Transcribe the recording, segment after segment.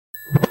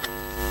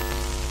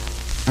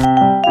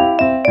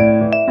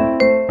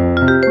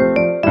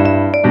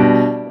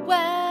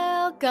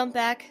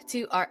Welcome back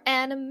to our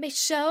anime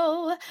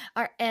show.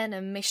 I am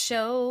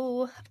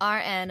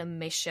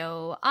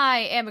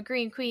a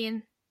green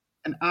queen.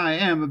 And I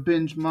am a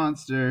binge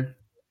monster.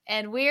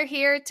 And we're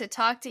here to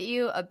talk to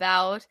you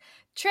about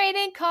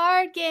trading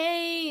card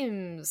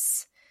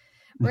games.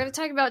 We're going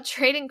to talk about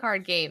trading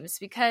card games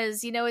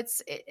because, you know,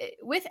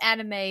 with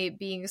anime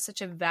being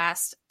such a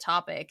vast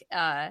topic,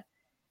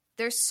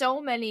 there's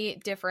so many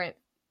different,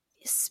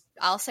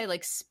 I'll say,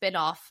 like,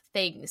 spin-off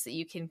things that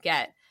you can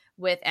get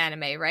with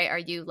anime, right? Are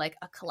you like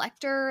a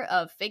collector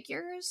of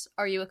figures?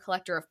 Are you a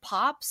collector of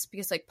pops?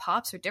 Because like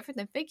pops are different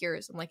than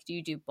figures. I'm like, do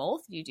you do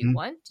both? Do you do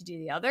one? Do you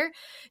do the other?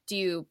 Do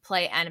you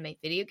play anime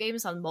video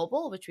games on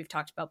mobile, which we've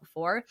talked about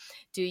before?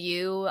 Do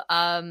you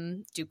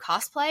do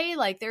cosplay?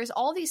 Like there's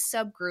all these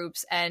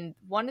subgroups, and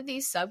one of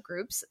these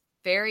subgroups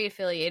very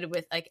affiliated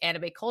with like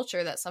anime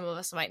culture that some of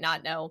us might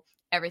not know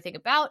everything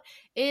about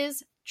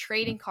is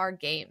trading card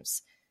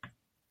games.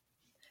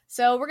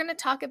 So we're going to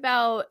talk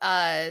about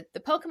the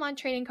Pokemon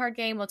trading card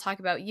game. We'll talk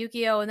about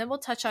Yu-Gi-Oh! And then we'll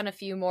touch on a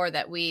few more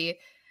that we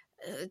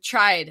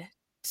tried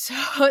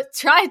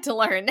to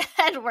learn.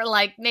 And we're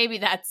like, maybe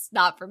that's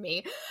not for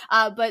me.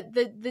 But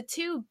the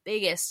two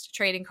biggest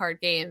trading card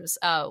games,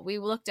 we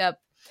looked up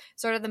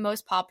sort of the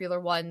most popular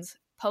ones.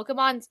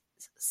 Pokemon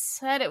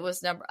said it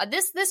was number...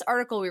 This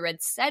article we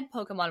read said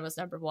Pokemon was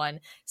number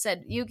 1,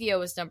 said Yu-Gi-Oh!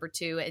 Was number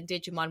 2, and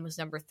Digimon was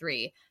number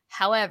 3.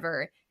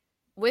 However,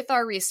 with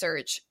our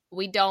research,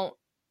 we don't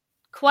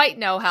quite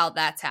know how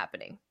that's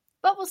happening,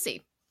 but we'll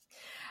see.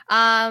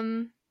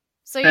 So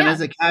yeah. And as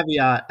a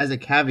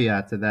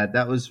caveat to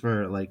that was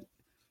for like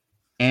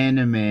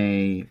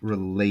anime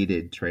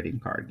related trading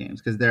card games,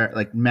 because they're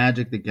like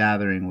Magic the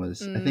Gathering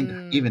was I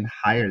think even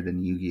higher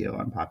than Yu-Gi-Oh!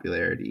 On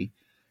popularity.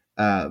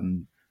 But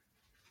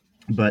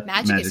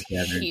Magic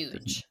is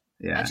huge.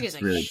 Yeah, Magic is a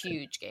really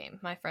huge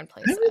game. My friend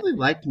plays. I really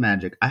liked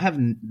Magic. I have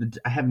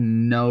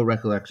no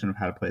recollection of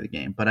how to play the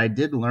game, but I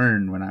did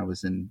learn when I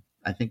was in,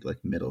 I think, like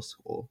middle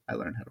school. I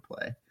learned how to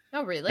play.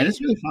 Oh, really? And it's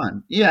really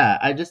fun. Yeah,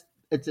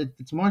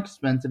 it's more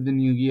expensive than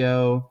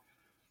Yu-Gi-Oh!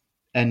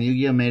 And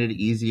Yu-Gi-Oh! Made it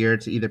easier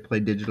to either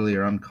play digitally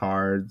or on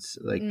cards.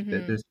 Like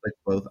there's like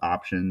both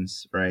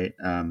options, right?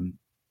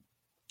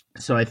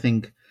 So I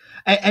think,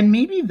 and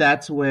maybe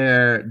that's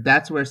where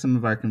some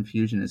of our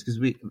confusion is,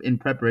 because we, in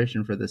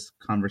preparation for this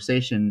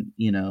conversation,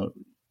 you know,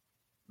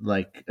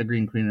 like a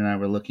Green Queen and I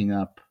were looking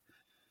up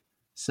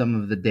some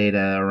of the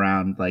data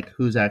around like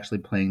who's actually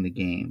playing the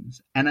games,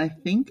 and I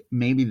think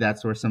maybe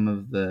that's where some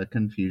of the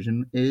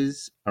confusion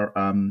is, or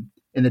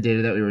in the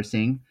data that we were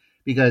seeing,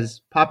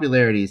 because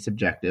popularity is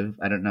subjective.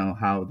 I don't know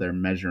how they're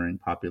measuring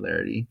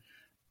popularity,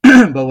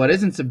 but what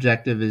isn't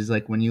subjective is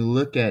like when you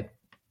look at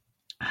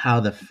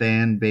how the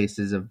fan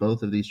bases of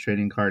both of these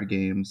trading card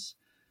games,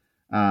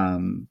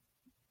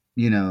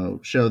 you know,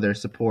 show their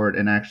support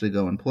and actually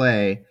go and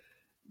play.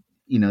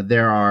 You know,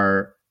 there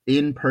are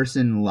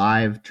in-person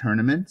live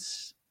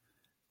tournaments,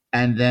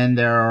 and then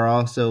there are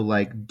also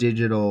like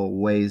digital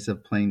ways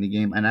of playing the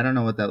game. And I don't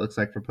know what that looks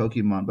like for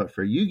Pokemon, but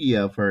for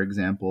Yu-Gi-Oh, for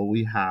example,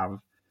 we have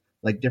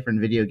like different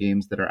video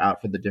games that are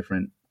out for the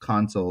different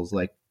consoles,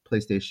 like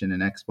PlayStation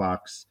and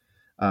Xbox,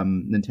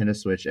 Nintendo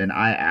Switch. And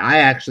I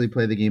actually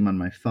play the game on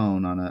my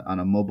phone on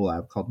a mobile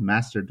app called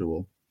Master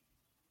Duel.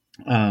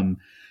 And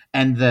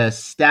the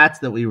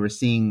stats that we were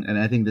seeing, and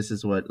I think this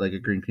is what like a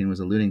Green Queen was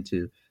alluding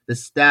to, the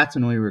stats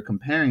when we were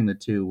comparing the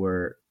two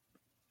were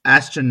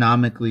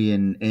astronomically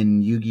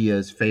in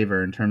Yu-Gi-Oh's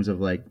favor in terms of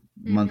like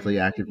monthly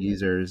active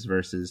users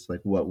versus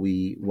like what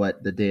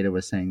the data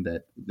was saying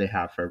that they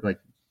have for like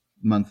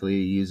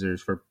monthly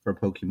users for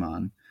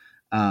Pokemon.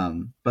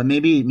 But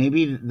maybe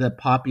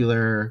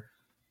the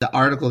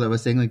article that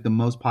was saying like the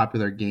most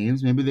popular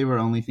games, maybe they were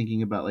only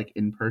thinking about like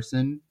in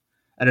person.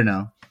 I don't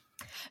know.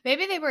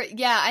 Maybe they were,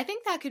 yeah, I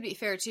think that could be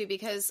fair too,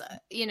 because,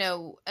 you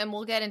know, and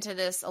we'll get into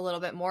this a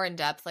little bit more in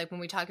depth, like when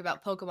we talk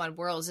about Pokemon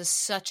Worlds is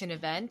such an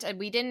event, and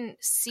we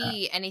didn't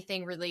see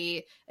anything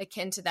really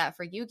akin to that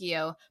for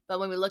Yu-Gi-Oh! But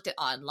when we looked at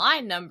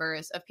online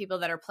numbers of people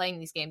that are playing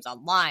these games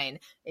online,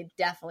 it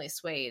definitely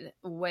swayed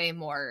way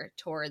more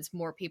towards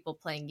more people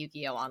playing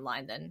Yu-Gi-Oh!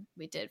 Online than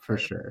we did for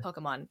sure.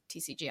 Pokemon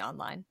TCG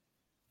Online.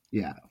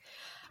 Yeah.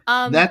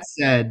 That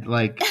said,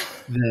 like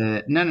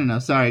no,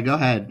 sorry, go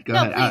ahead.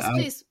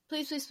 Please.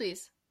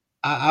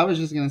 I was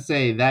just gonna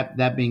say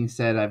that being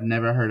said, I've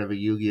never heard of a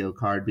Yu-Gi-Oh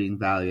card being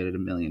valued at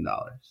 $1 million.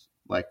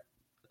 Like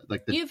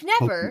you've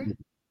never?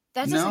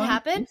 That doesn't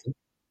happen? I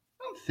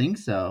don't think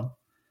so.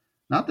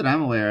 Not that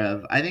I'm aware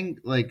of. I think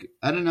like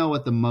I don't know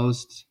what the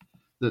most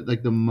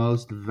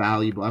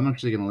valuable. I'm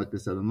actually gonna look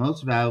this up. The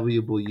most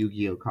valuable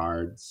Yu-Gi-Oh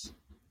cards.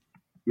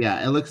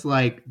 Yeah, it looks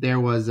like there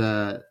was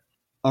a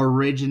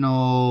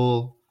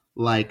original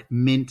like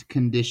mint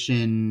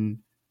condition.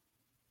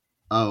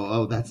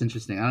 Oh, that's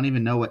interesting. I don't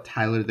even know what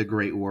Tyler the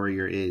Great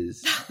Warrior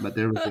is, but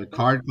there was a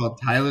card called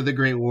Tyler the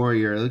Great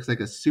Warrior. It looks like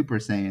a Super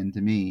Saiyan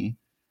to me.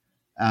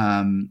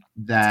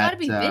 It's got to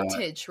be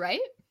vintage, right?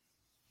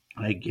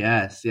 I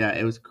guess, yeah.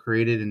 It was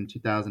created in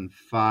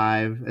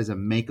 2005 as a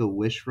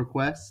Make-A-Wish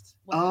request.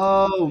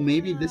 Wow. Oh,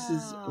 maybe this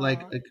is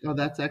like, oh,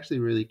 that's actually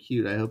really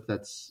cute. I hope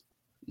that's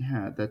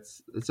Yeah,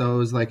 that's so it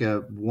was like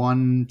a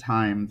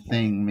one-time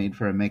thing made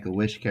for a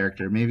Make-A-Wish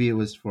character. Maybe it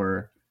was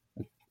for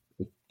a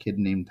kid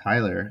named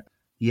Tyler.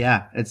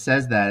 Yeah, it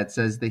says that. It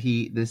says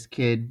that this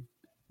kid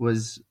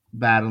was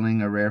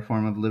battling a rare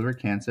form of liver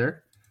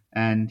cancer,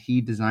 and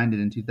he designed it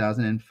in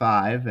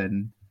 2005,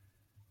 and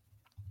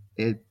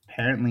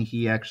apparently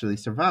he actually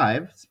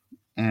survived,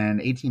 and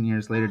 18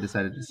 years later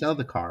decided to sell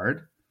the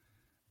card.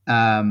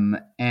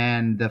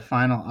 And the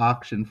final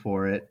auction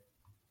for it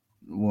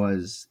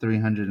was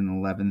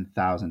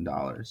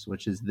 $311,000,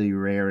 which is the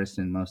rarest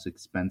and most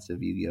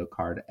expensive Yu-Gi-Oh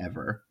card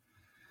ever.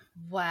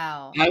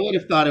 Wow. I would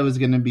have thought it was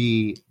going to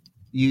be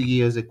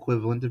Yu-Gi-Oh's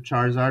equivalent of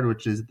Charizard,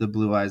 which is the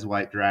Blue Eyes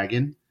White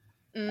Dragon,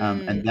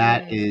 and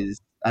that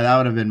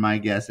would have been my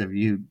guess if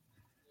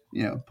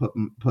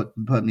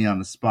put me on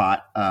the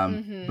spot.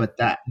 But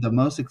that the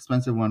most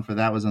expensive one for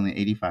that was only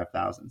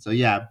 85,000. So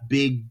yeah,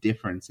 big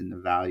difference in the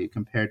value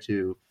compared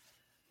to.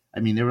 I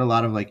mean, there were a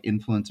lot of like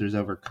influencers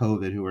over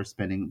COVID who were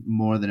spending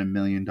more than $1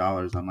 million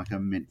on like a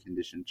mint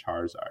condition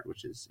Charizard,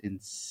 which is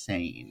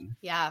insane.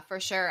 Yeah, for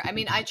sure. I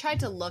mean, I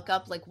tried to look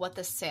up like what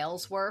the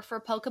sales were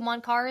for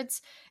Pokemon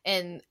cards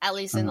at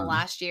least in the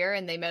last year,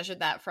 and they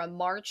measured that from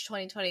March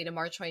 2020 to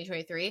March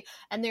 2023.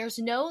 And there's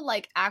no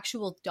like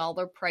actual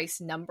dollar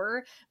price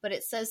number, but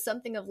it says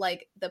something of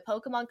like the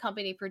Pokemon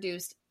company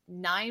produced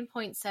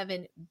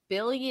 9.7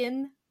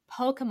 billion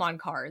Pokemon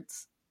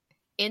cards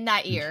in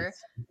that year.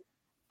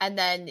 And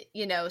then,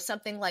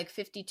 something like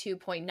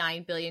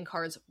 52.9 billion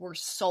cards were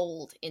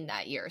sold in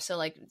that year. So,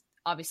 like,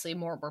 obviously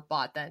more were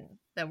bought than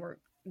were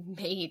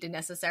made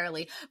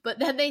necessarily. But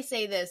then they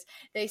say this.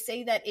 They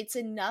say that it's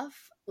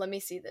enough. Let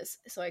me see this.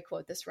 So I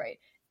quote this right.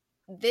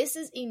 This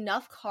is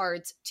enough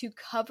cards to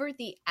cover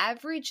the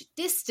average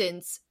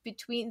distance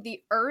between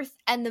the Earth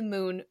and the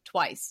Moon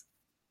twice.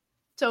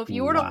 So if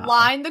you were to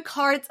line the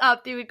cards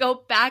up, they would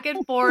go back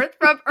and forth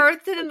from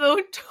Earth to the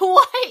Moon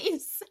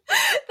twice.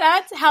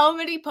 That's how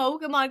many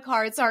Pokemon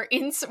cards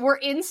were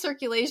in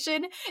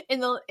circulation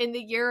in the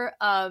year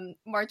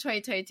March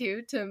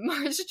 2022 to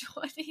March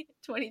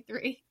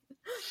 2023,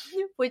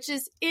 which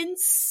is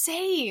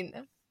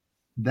insane.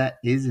 That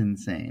is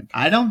insane.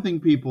 I don't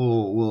think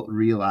people will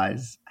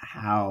realize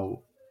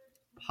how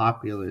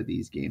popular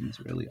these games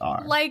really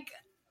are. Like,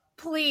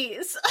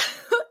 please.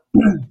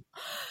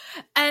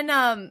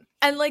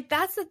 And like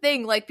that's the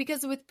thing, like,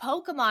 because with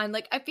Pokemon,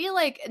 like I feel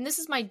like, and this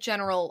is my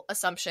general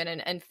assumption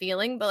and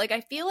feeling, but like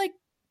I feel like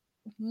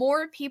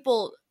more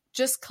people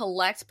just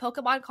collect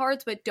Pokemon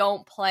cards but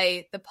don't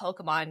play the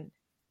Pokemon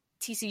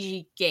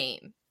TCG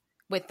game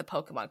with the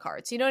Pokemon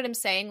cards. You know what I'm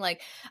saying?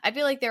 Like I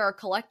feel like there are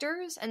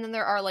collectors, and then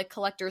there are like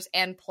collectors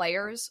and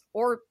players,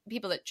 or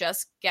people that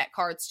just get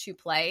cards to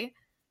play.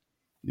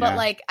 But,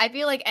 like, I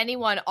feel like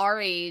anyone our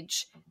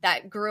age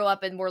that grew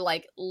up and were,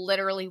 like,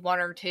 literally 1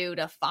 or 2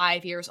 to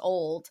 5 years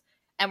old,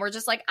 and we're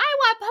just like, I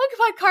want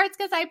Pokemon cards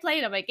because I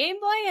played on my Game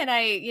Boy and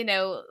I,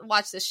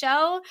 watched the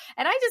show,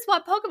 and I just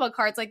want Pokemon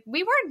cards. Like,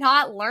 we were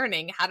not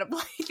learning how to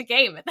play the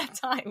game at that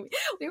time.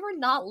 We were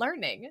not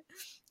learning.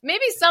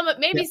 Maybe some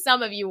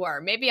of you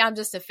were. Maybe I'm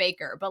just a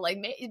faker, but, like,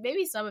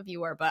 maybe some of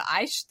you were. But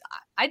I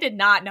did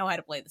not know how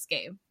to play this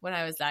game when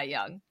I was that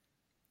young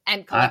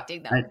and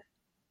collecting them.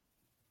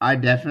 I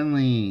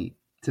definitely,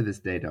 to this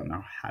day, don't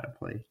know how to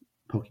play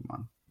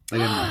Pokemon.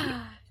 Like, I have no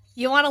idea.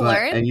 You want to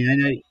learn?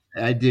 And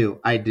I do.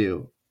 I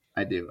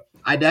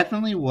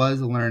definitely was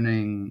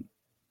learning.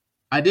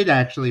 I did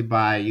actually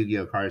buy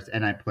Yu-Gi-Oh cards,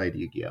 and I played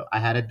Yu-Gi-Oh. I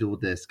had a dual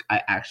disc.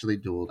 I actually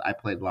dueled. I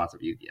played lots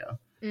of Yu-Gi-Oh.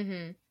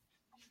 Mm-hmm.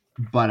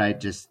 But I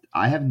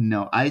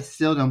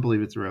still don't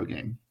believe it's a real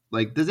game.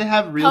 Like, does it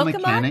have real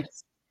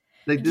mechanics?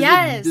 Like,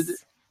 yes.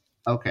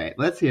 Okay,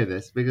 let's hear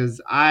this,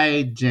 because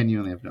I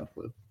genuinely have no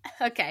clue.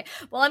 Okay,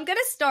 well, I'm going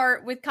to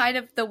start with kind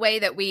of the way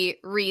that we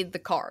read the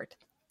card.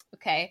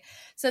 Okay,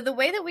 so the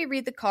way that we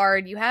read the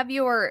card, you have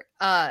your,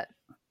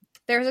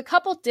 there's a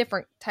couple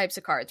different types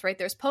of cards, right?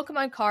 There's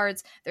Pokemon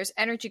cards, there's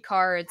energy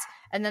cards,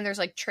 and then there's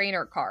like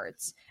trainer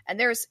cards. And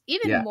there's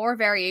even more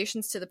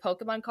variations to the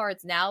Pokemon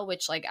cards now,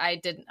 which like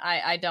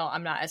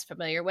I'm not as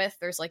familiar with.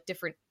 There's like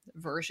different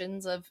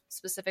versions of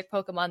specific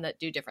Pokemon that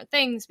do different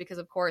things because,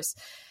 of course,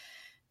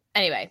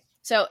 anyway.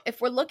 So if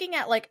we're looking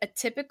at like a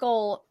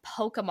typical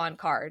Pokemon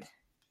card,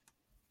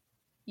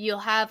 you'll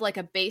have like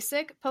a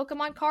basic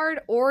Pokemon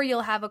card, or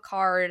you'll have a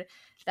card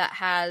that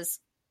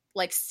has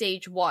like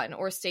stage 1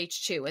 or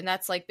stage 2. And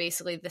that's like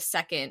basically the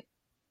second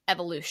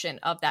evolution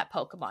of that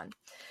Pokemon.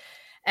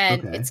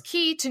 And it's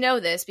key to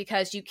know this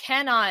because you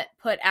cannot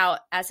put out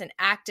as an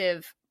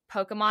active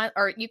Pokemon,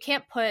 or you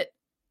can't put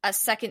a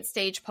second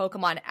stage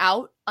Pokemon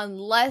out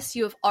unless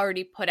you have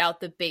already put out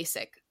the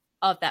basic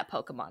of that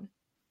Pokemon.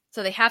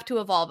 So they have to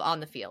evolve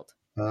on the field.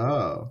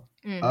 Oh.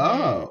 Mm-hmm.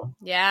 Oh.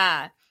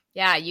 Yeah.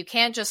 Yeah. You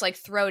can't just like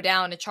throw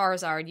down a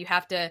Charizard. You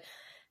have to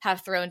have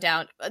thrown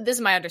down, this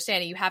is my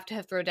understanding, you have to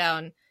have thrown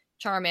down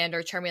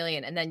Charmander,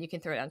 Charmeleon, and then you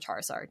can throw down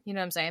Charizard. You know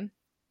what I'm saying?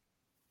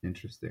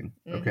 Interesting.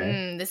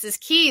 Okay. This is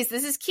keys.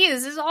 This is key.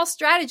 This is all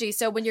strategy.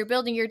 So when you're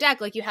building your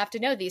deck, like, you have to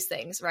know these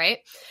things, right?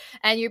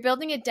 And you're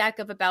building a deck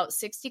of about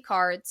 60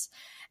 cards.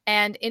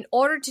 And in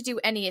order to do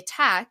any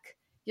attack,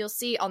 you'll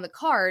see on the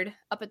card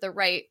up at the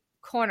right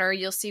corner,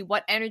 you'll see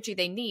what energy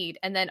they need.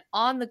 And then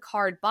on the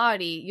card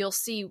body, you'll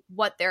see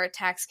what their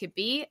attacks could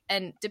be.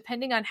 And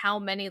depending on how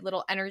many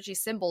little energy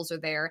symbols are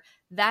there,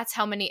 that's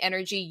how many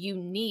energy you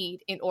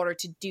need in order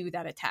to do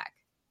that attack.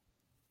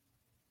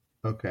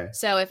 Okay.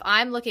 So if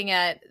I'm looking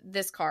at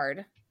this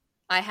card,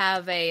 I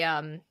have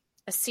a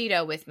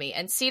Cedo with me,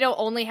 and Cedo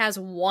only has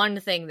one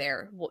thing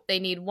there. They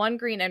need one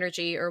green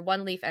energy or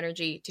one leaf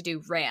energy to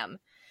do ram.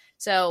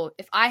 So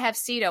if I have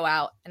Cedo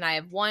out and I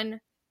have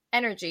one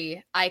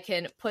energy, I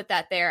can put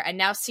that there, and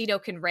now Cedo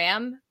can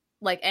ram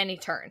like any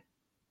turn.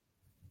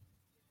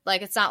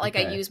 Like, it's not like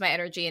I use my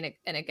energy and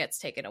it gets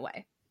taken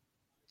away.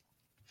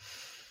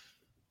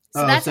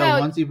 So that's how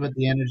once you put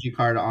the energy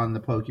card on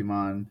the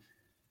Pokemon,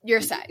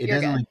 you're set. It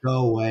doesn't like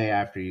go away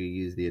after you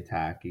use the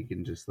attack. You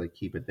can just like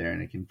keep it there,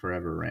 and it can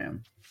forever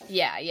ram.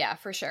 Yeah,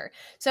 for sure.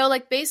 So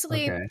like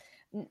basically,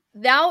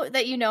 now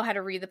that you know how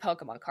to read the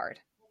Pokemon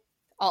card,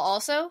 I'll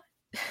also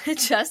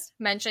just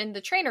mention the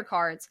trainer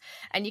cards,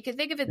 and you can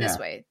think of it this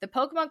way: the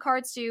Pokemon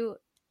cards do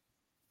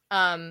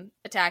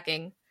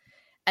attacking,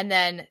 and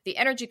then the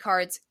energy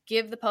cards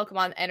give the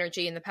Pokemon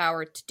energy and the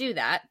power to do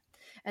that,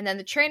 and then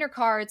the trainer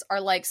cards are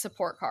like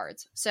support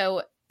cards.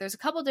 So there's a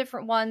couple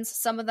different ones.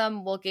 Some of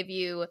them will give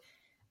you,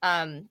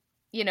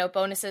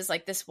 bonuses.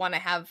 Like this one I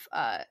have,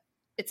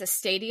 it's a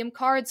stadium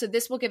card. So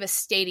this will give a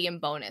stadium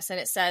bonus. And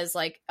it says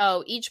like,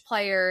 oh, each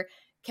player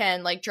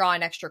can like draw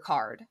an extra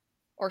card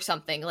or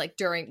something like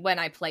when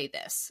I play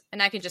this.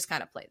 And I can just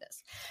kind of play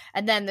this.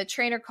 And then the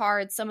trainer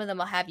cards, some of them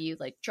will have you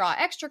like draw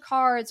extra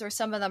cards, or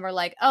some of them are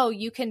like, oh,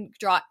 you can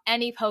draw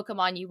any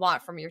Pokemon you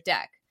want from your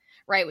deck.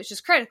 Right, which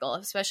is critical,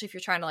 especially if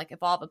you're trying to like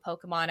evolve a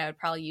Pokemon. I would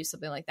probably use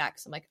something like that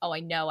because I'm like, oh, I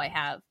know I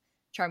have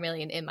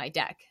Charmeleon in my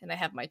deck, and I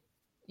have my,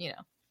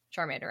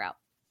 Charmander out.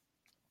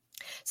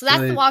 So that's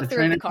the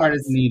walkthrough of the cards. Trainer card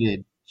is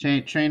needed.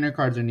 Trainer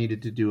cards are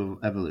needed to do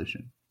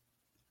evolution.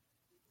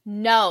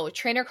 No,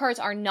 trainer cards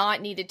are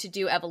not needed to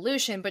do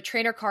evolution, but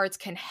trainer cards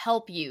can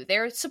help you.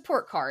 They're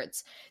support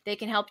cards. They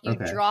can help you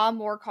draw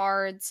more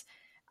cards.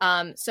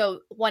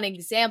 So one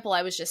example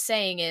I was just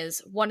saying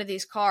is one of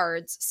these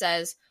cards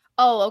says,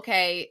 oh,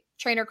 okay,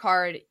 trainer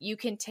card, you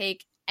can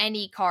take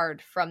any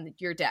card from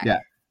your deck.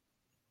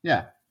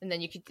 Yeah. And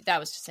then that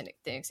was just an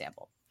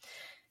example.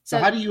 So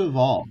how do you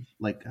evolve?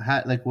 Like,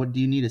 what do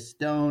you need? A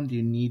stone? Do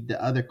you need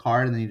the other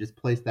card, and then you just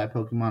place that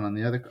Pokemon on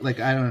the other? Like,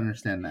 I don't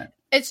understand that.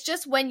 It's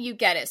just when you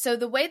get it. So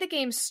the way the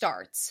game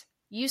starts,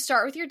 you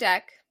start with your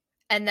deck,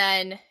 and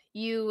then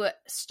you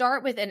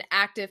start with an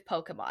active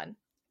Pokemon.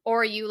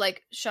 Or you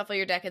like shuffle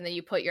your deck and then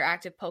you put your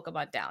active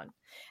Pokemon down.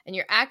 And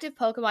your active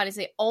Pokemon is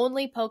the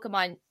only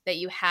Pokemon that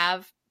you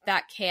have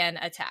that can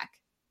attack,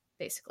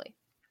 basically.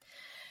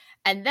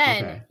 And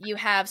then you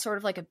have sort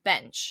of like a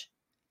bench.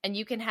 And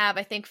you can have,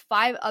 I think,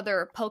 5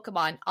 other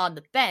Pokemon on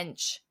the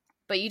bench,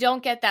 but you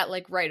don't get that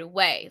like right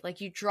away.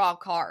 Like you draw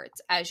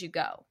cards as you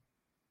go.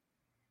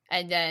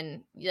 And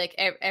then like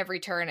every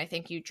turn, I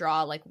think you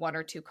draw like 1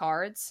 or 2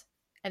 cards.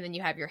 And then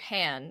you have your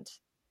hand.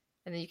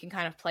 And then you can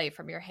kind of play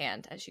from your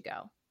hand as you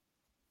go.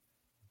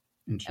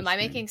 Am I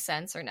making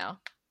sense or no?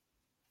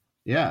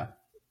 Yeah.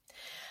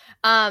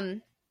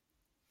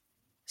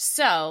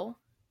 So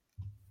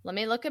let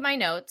me look at my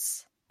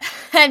notes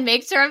and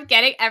make sure I'm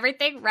getting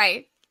everything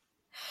right.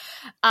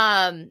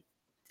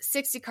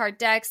 60 card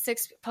deck,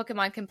 6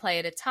 Pokemon can play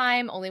at a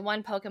time. Only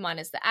 1 Pokemon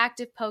is the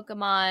active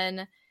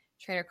Pokemon.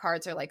 Trainer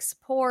cards are like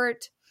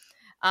support.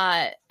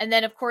 And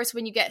then of course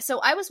when you so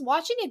I was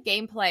watching a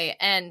gameplay,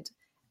 and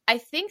I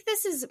think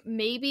this is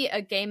maybe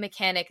a game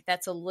mechanic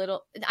that's a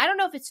little, I don't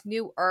know if it's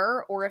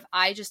newer or if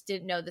I just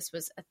didn't know this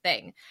was a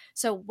thing.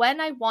 So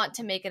when I want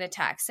to make an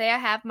attack, say I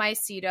have my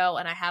Cedo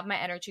and I have my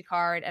energy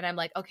card and I'm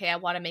like, okay, I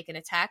want to make an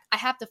attack. I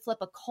have to flip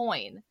a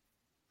coin.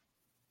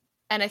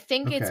 And I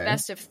think it's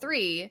best of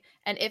 3.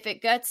 And if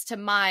it gets to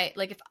my,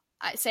 like if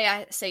I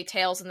say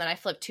tails and then I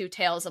flip 2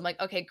 tails, I'm like,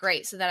 okay,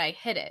 great. So then I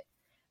hit it.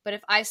 But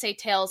if I say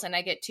tails and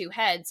I get 2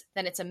 heads,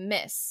 then it's a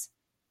miss.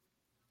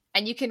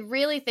 And you can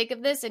really think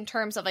of this in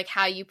terms of like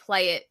how you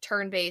play it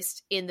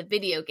turn-based in the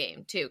video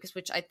game too,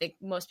 which I think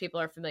most people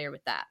are familiar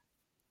with that.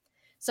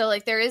 So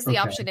like there is the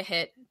option to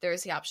hit, there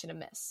is the option to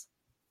miss.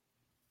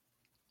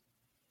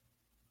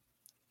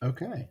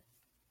 Okay.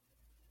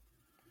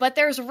 But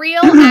there's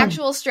real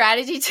actual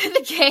strategy to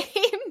the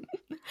game.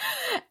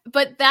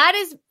 But that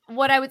is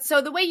what I would,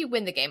 so the way you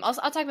win the game, I'll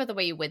talk about the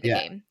way you win the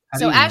game.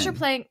 So as you're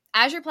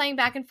playing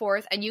back and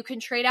forth, and you can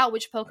trade out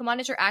which Pokemon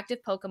is your active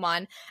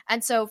Pokemon.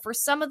 And so for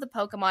some of the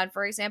Pokemon,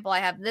 for example, I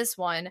have this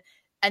one,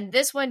 and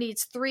this one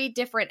needs 3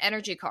 different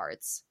energy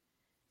cards.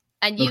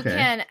 And you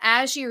can,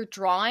 as you're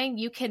drawing,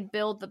 you can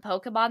build the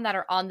Pokemon that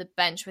are on the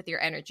bench with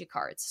your energy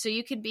cards. So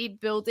you could be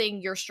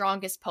building your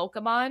strongest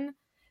Pokemon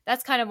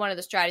That's kind of one of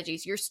the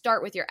strategies. You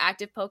start with your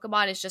active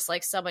Pokemon is just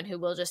like someone who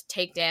will just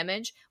take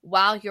damage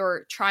while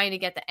you're trying to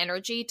get the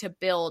energy to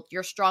build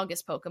your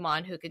strongest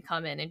Pokemon who can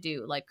come in and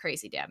do like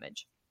crazy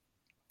damage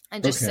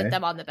and just sit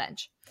them on the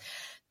bench.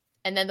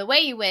 And then the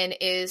way you win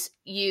is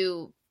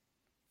you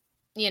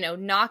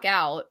knock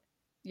out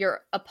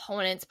your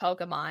opponent's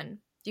Pokemon.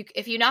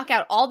 If you knock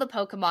out all the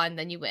Pokemon,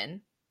 then you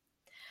win.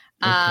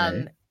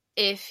 Okay.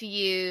 If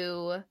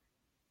you,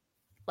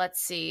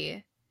 let's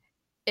see,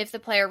 if the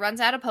player runs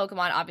out of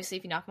Pokemon, obviously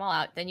if you knock them all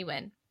out, then you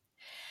win.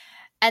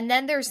 And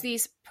then there's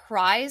these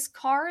prize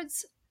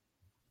cards.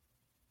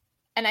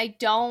 And I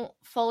don't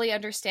fully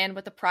understand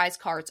what the prize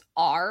cards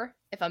are,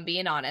 if I'm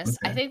being honest.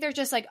 Okay. I think they're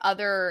just like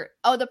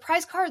the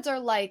prize cards are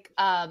like,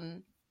 I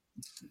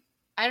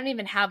don't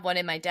even have one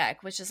in my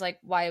deck, which is like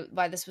why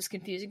this was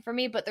confusing for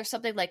me. But there's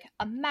something like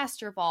a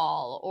Master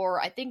Ball,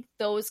 or I think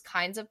those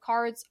kinds of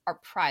cards are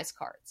prize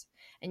cards.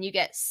 And you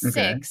get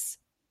 6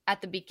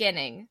 at the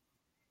beginning.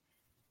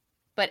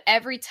 But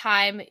every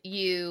time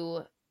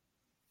you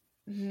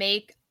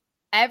knock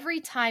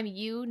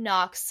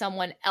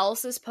someone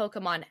else's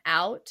Pokemon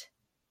out,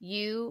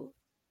 you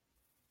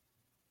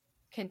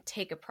can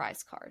take a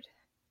prize card.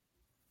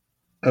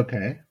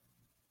 Okay.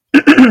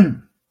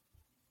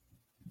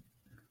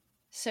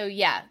 So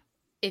yeah,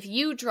 if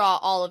you draw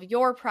all of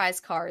your prize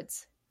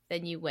cards,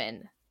 then you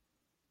win.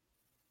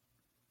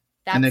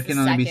 That's the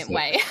second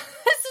way.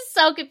 This is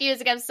so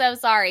confusing. I'm so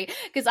sorry,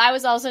 because I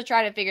was also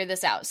trying to figure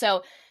this out.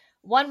 So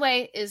one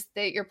way is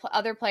that your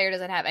other player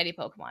doesn't have any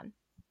Pokemon.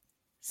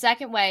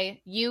 Second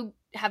way, you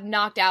have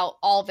knocked out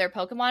all of their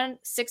Pokemon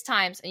 6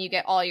 times and you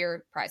get all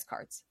your prize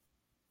cards.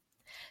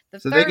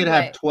 So they could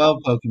have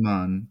 12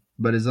 Pokemon,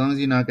 but as long as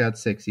you knock out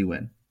 6, you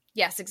win.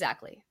 Yes,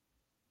 exactly.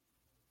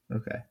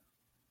 Okay.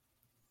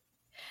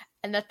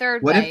 And the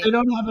third way... What way... if they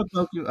don't have a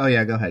Pokemon... Oh,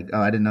 yeah, go ahead. Oh,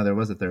 I didn't know there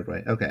was a third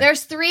way. Okay.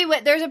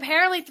 There's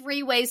apparently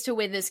 3 ways to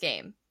win this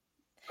game.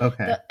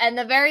 Okay. And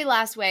the very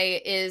last way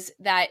is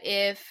that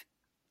if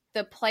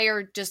the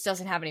player just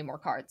doesn't have any more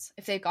cards,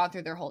 if they've gone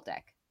through their whole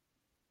deck.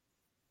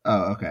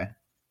 Oh, okay.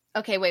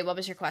 Okay, wait, what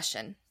was your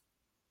question?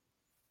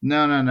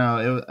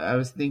 No. I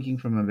was thinking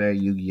from a very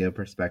Yu-Gi-Oh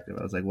perspective.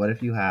 I was like, what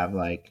if you have,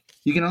 like...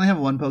 You can only have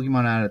one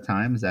Pokemon at a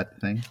time? Is that the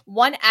thing?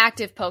 One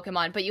active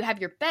Pokemon, but you have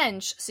your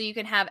bench, so you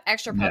can have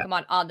extra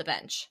Pokemon on the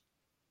bench.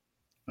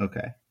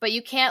 Okay. But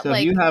you can't, so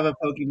if you have a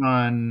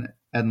Pokemon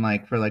and,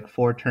 like, for, like,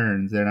 4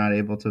 turns, they're not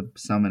able to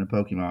summon a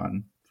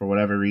Pokemon for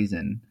whatever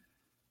reason,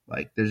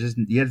 like, there's just...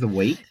 You have to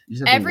wait?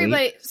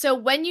 So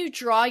when you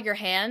draw your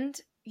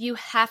hand... You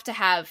have to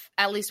have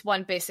at least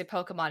one basic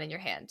Pokemon in your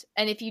hand.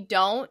 And if you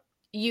don't,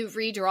 you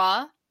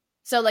redraw.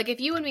 So, like,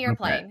 if you and me are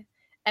playing,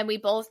 and we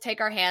both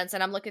take our hands,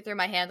 and I'm looking through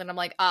my hand, and I'm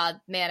like,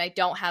 man, I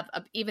don't have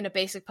even a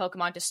basic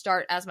Pokemon to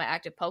start as my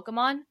active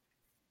Pokemon.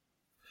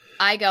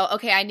 I go,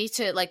 okay, I need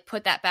to, like,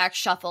 put that back,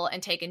 shuffle,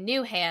 and take a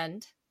new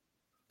hand.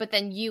 But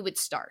then you would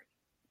start.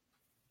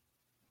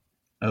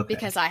 Okay.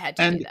 Because I had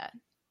to do that.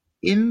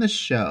 In the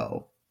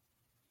show,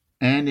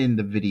 and in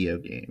the video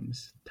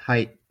games,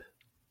 type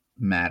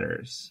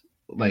matters,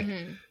 like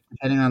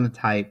depending on the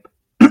type.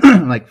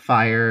 Like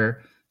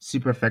fire,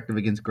 super effective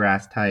against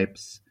grass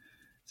types.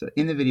 So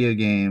in the video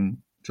game,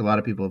 which a lot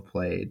of people have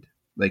played,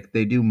 like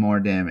they do more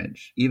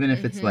damage, even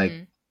if it's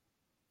like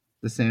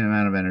the same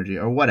amount of energy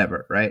or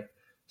whatever, right?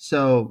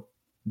 So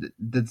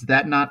does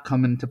that not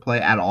come into play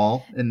at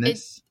all in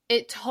this?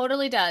 It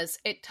totally does.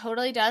 It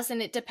totally does,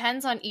 and it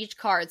depends on each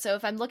card. So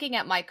if I'm looking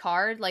at my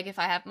card, like if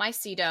I have my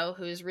Cedo,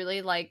 who's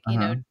really like,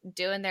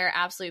 doing their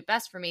absolute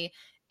best for me,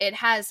 it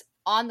has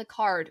on the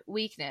card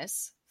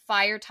weakness,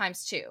 fire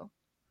 ×2.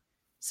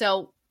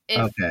 So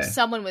if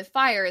someone with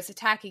fire is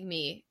attacking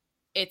me,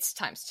 it's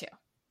 ×2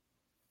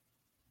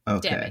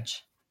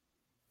 damage.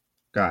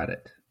 Got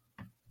it.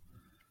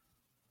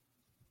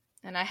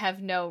 And I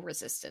have no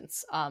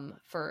resistance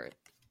for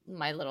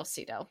my little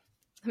Cedo.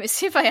 Let me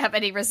see if I have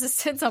any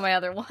resistance on my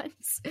other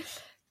ones.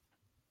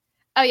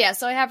 Oh yeah,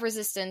 so I have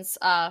resistance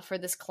for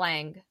this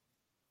Clang.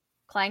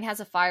 Clang has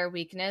a fire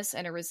weakness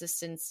and a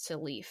resistance to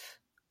leaf.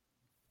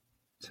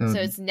 So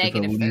it's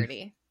negative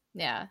 30.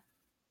 Yeah.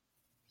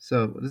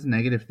 So what does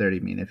negative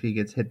 30 mean? If he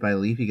gets hit by a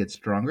leaf, he gets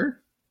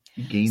stronger?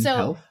 He gains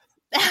health?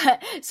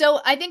 So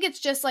I think it's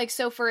just like,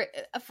 so for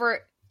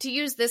to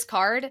use this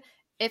card,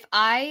 if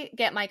I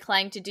get my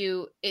Clang to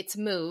do its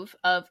move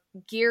of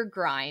Gear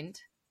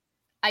Grind,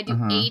 I do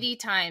 80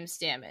 times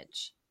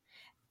damage.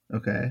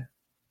 Okay.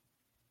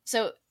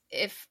 So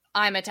if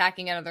I'm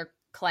attacking another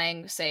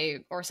Clang,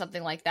 say, or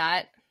something like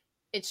that,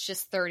 it's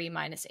just 30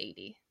 minus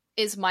 80,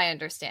 is my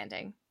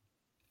understanding.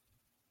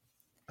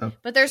 Okay.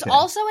 But there's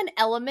also an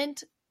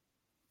element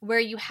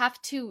where you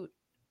have to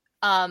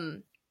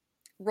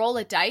roll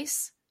a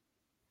dice.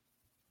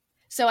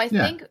 So I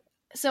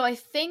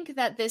think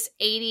that this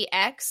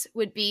 80x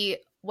would be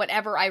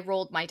whatever I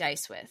rolled my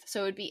dice with.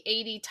 So it would be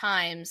 80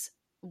 times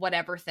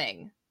whatever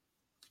thing.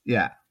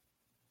 Yeah.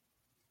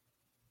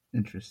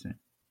 Interesting.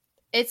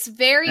 It's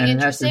very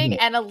interesting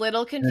and a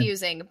little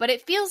confusing, but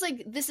it feels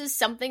like this is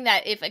something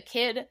that if a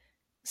kid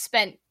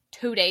spent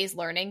 2 days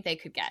learning, they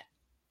could get.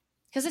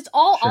 because it's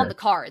all on Sure. the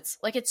cards.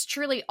 Like, it's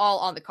truly all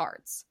on the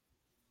cards.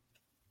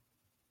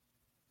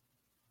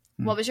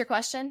 Hmm. What was your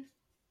question?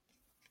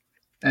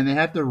 And they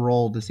have to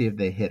roll to see if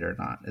they hit or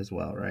not as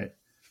well, right?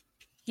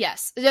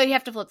 Yes. No, you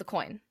have to flip the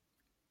coin.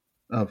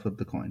 Oh, flip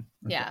the coin.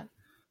 Okay. Yeah.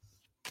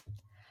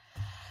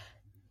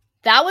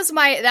 That was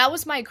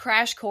my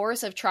crash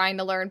course of trying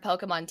to learn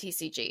Pokemon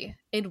TCG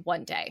in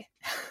one day.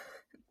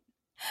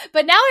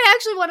 But now I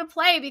actually want to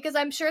play because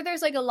I'm sure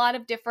there's like a lot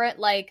of different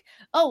like,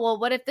 oh well,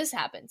 what if this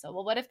happens? Oh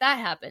well, what if that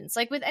happens?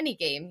 Like with any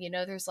game,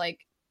 there's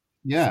like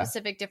Yeah.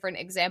 specific different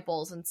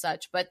examples and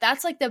such, but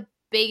that's like the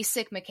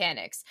basic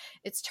mechanics.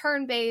 It's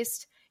turn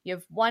based. You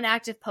have one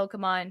active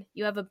Pokemon,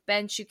 you have a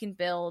bench you can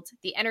build,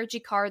 the energy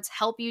cards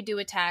help you do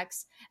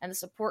attacks, and the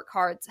support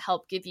cards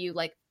help give you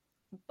like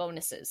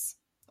bonuses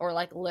or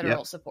like literal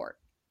Yep. support.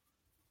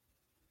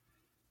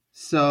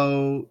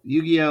 So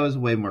Yu-Gi-Oh is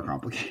way more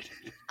complicated.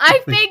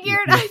 I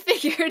Like,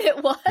 figured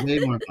it was. way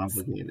more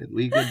complicated.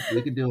 We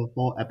could do a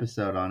full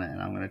episode on it,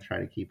 and I'm gonna try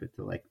to keep it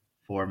to like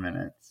 4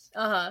 minutes.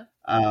 Uh-huh.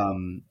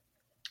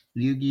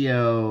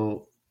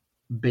 Yu-Gi-Oh,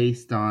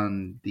 based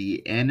on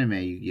the anime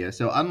Yu-Gi-Oh.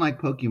 So unlike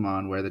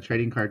Pokemon, where the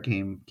trading card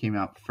came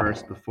out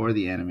first before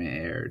the anime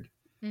aired,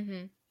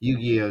 Mm-hmm.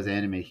 Yu-Gi-Oh's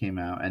anime came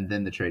out, and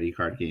then the trading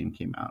card game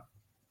came out.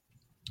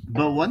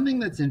 But one thing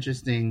that's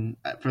interesting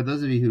for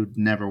those of you who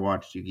never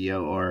watched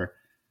Yu-Gi-Oh or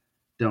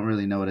don't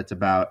really know what it's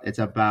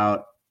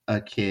about a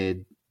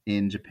kid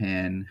in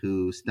Japan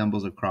who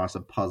stumbles across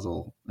a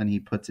puzzle and he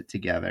puts it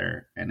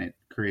together and it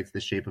creates the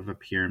shape of a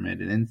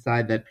pyramid. And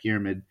inside that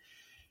pyramid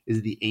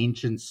is the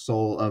ancient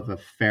soul of a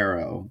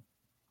pharaoh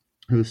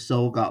whose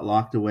soul got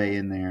locked away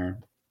in there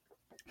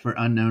for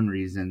unknown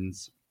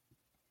reasons.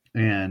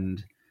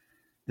 And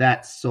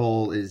that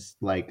soul is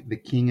like the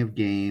king of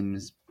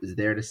games, is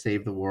there to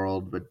save the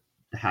world, but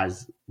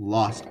has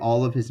lost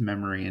all of his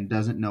memory and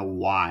doesn't know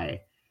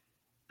why.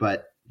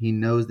 But he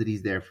knows that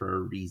he's there for a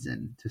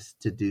reason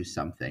to do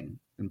something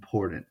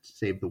important, to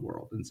save the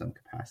world in some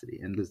capacity.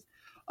 And just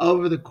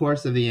over the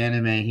course of the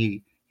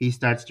anime, he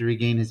starts to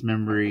regain his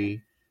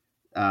memory.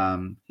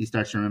 He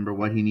starts to remember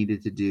what he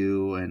needed to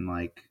do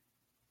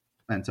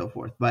and so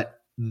forth.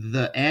 But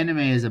the anime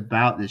is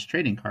about this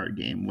trading card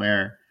game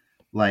where,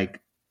 like,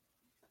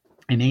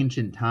 in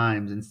ancient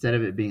times, instead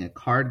of it being a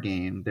card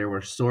game, there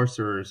were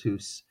sorcerers who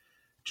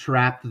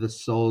trapped the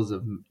souls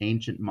of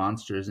ancient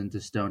monsters into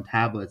stone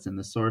tablets, and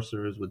the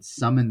sorcerers would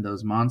summon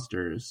those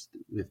monsters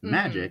with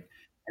magic,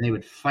 and they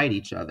would fight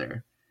each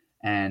other.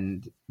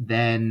 And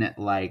then,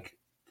 like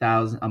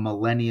a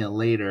millennia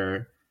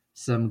later,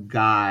 some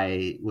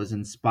guy was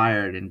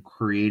inspired and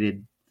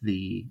created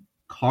the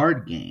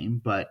card game,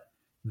 but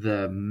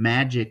the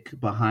magic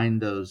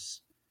behind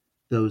those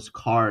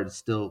cards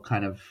still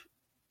kind of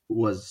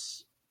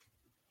was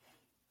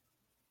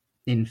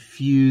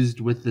infused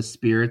with the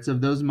spirits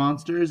of those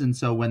monsters. And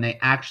so when they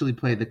actually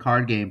play the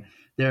card game,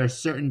 there are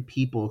certain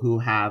people who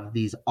have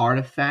these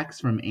artifacts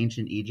from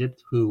ancient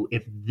Egypt who,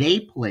 if they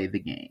play the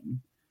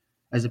game,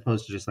 as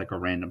opposed to just like a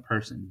random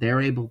person,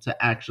 they're able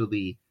to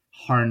actually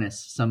harness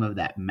some of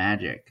that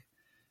magic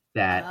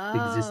that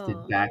existed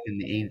Oh. back in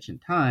the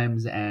ancient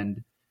times.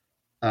 And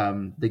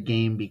the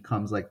game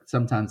becomes like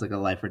sometimes like a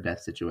life or death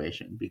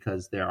situation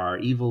because there are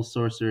evil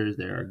sorcerers,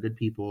 there are good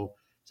people.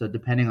 So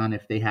depending on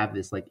if they have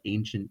this like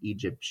ancient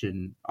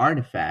Egyptian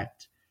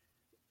artifact,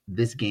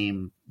 this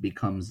game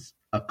becomes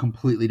a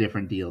completely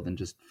different deal than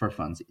just for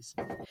funsies.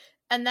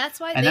 And that's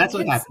why And that's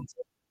what happens.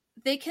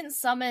 they can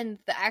summon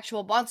the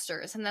actual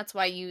monsters, and that's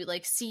why you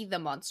like see the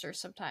monsters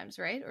sometimes,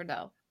 right? Or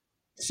no?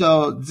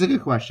 So it's a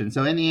good question.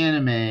 So in the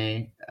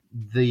anime,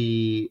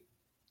 the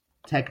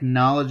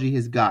technology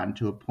has gotten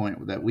to a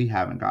point that we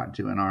haven't gotten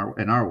to in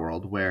our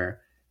world where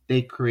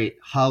they create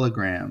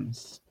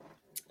holograms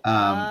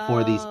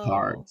for these Oh.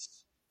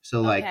 cards.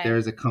 So like Okay.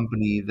 there's a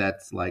company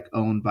that's like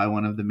owned by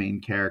one of the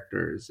main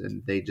characters,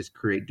 and they just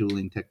create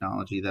dueling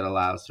technology that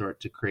allows for it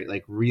to create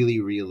like really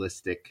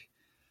realistic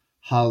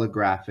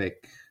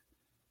holographic,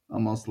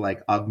 almost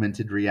like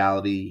augmented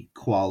reality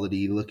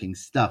quality looking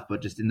stuff,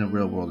 but just in the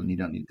real world, and you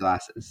don't need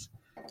glasses.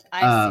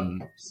 I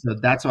see. So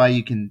that's why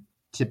you can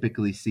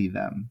typically see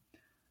them.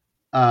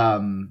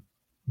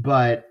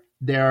 But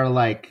there are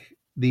like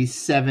these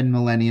 7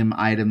 millennium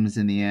items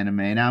in the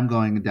anime. Now I'm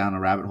going down a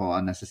rabbit hole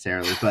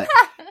unnecessarily, but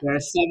there are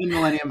 7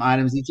 millennium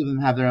items. Each of them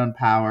have their own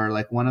power.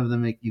 Like one of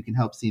them, you can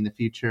help see in the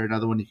future.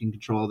 Another one, you can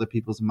control other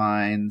people's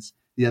minds.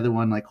 The other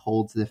one, like,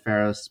 holds the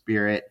pharaoh's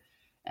spirit.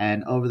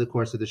 And over the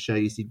course of the show,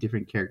 you see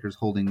different characters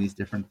holding these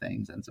different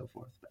things and so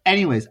forth. But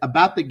anyways,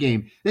 about the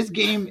game, this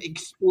game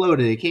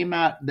exploded.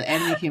 The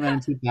anime came out in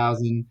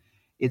 2000.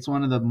 It's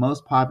one of the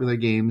most popular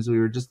games. We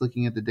were just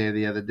looking at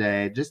the other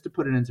day. Just to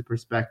put it into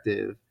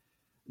perspective,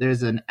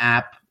 there's an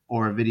app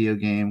or a video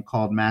game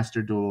called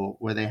Master Duel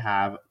where they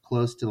have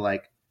close to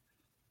like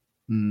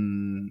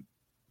 7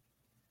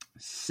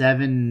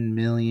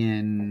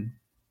 million.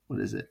 What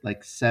is it?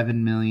 Like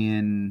 7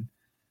 million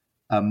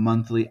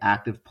monthly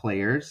active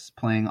players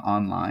playing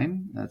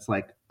online. That's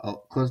like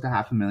close to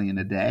 500,000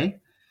 a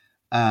day.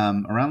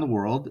 around the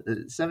world.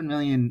 7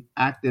 million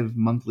active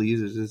monthly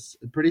users is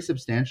pretty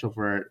substantial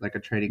for like a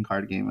trading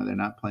card game where they're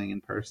not playing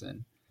in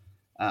person.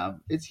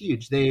 It's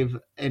huge. They've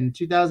in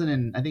 2000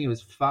 and I think it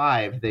was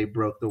 5 they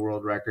broke the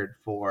world record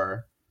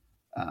for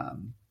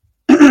um,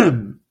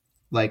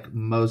 like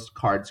most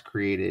cards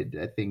created.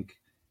 I think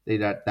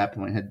they at that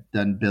point had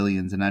done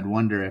billions, and I'd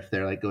wonder if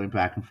they're like going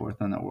back and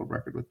forth on that world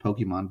record with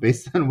Pokemon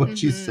based on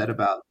what you said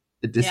about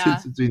the Yeah.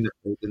 distance between the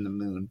Earth and the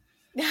Moon.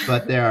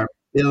 But there are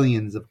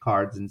billions of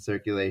cards in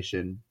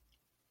circulation,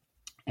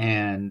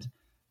 and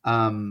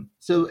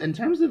so in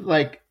terms of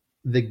like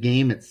the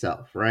game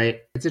itself,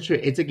 right? It's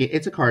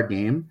a card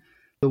game.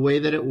 The way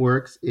that it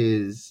works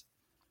is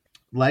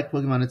like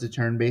Pokemon. It's a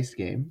turn-based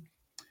game.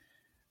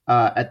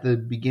 At the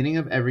beginning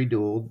of every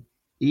duel,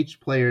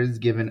 each player is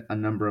given a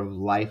number of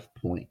life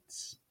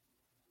points.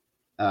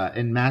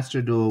 In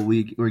Master Duel,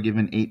 we were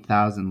given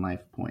 8,000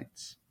 life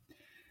points.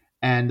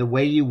 And the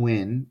way you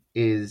win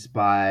is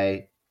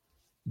by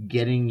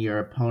getting your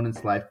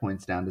opponent's life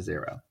points down to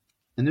 0.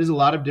 And there's a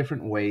lot of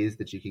different ways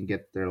that you can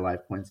get their life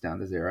points down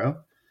to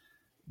 0.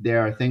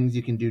 There are things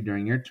you can do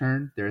during your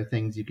turn. There are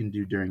things you can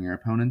do during your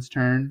opponent's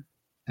turn.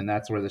 And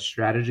that's where the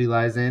strategy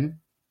lies in.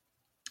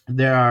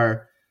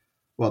 There's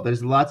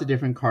lots of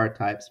different card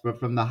types, but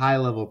from the high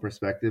level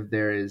perspective,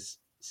 there is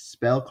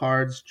spell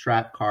cards,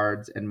 trap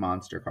cards, and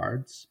monster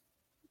cards.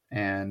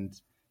 And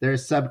there are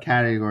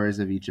subcategories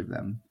of each of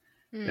them.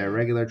 There are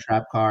regular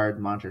trap cards,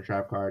 monster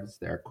trap cards.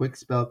 There are quick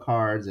spell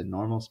cards and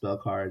normal spell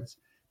cards.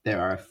 There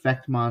are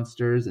effect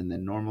monsters and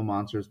then normal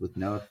monsters with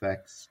no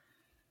effects.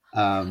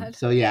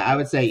 So yeah, I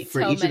would say for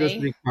each of those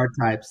 3 card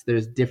types,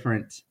 there's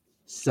different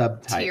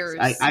subtypes.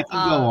 I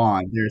can go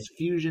on. There's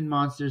fusion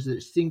monsters,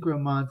 there's synchro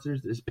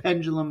monsters, there's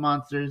pendulum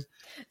monsters.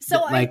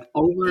 So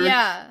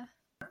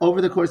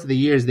over the course of the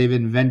years, they've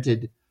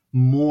invented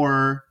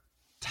more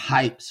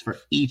types for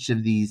each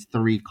of these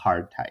 3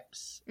 card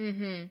types.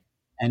 Mm-hmm.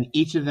 And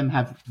each of them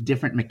have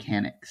different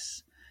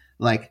mechanics.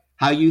 Like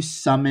how you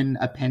summon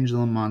a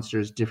pendulum monster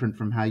is different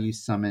from how you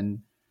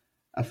summon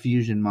a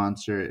fusion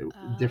monster,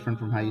 different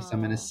from how you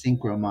summon a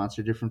synchro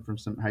monster, different from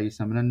how you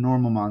summon a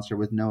normal monster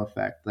with no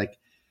effect. Like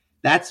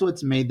that's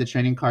what's made the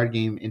trading card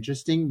game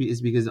interesting,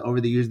 is because over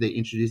the years they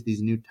introduced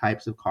these new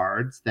types of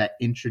cards that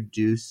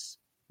introduce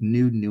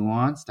new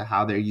nuance to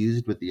how they're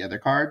used with the other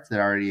cards that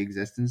already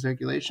exist in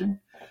circulation.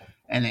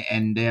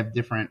 And they have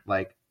different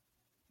like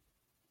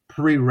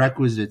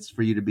prerequisites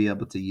for you to be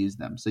able to use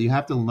them. So you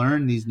have to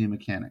learn these new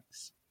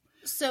mechanics.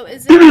 So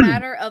is it a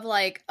matter of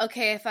like,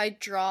 okay, if I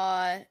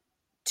draw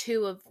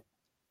 2 of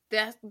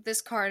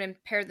this card and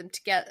pair them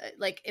together,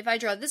 like if I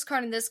draw this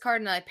card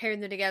and I pair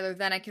them together,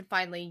 then I can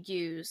finally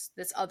use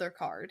this other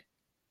card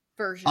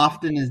version?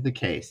 Often is the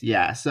case,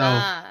 yeah. So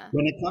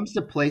when it comes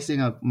to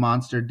placing a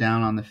monster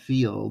down on the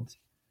field,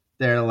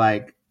 there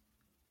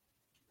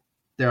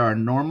are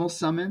normal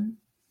summon,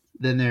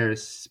 then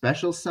there's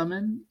special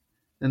summon,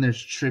 then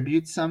there's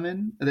tribute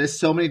summon. There's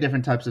so many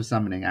different types of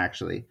summoning,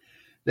 actually.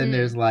 Then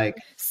there's like...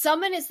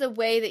 Summon is the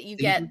way that you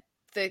get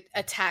the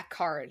attack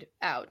card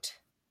out.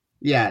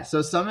 Yeah,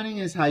 so summoning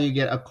is how you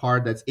get a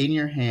card that's in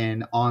your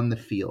hand on the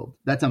field.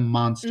 That's a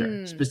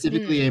monster,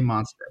 specifically a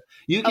monster.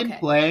 You can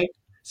play...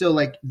 So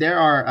like there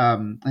are,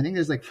 I think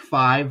there's like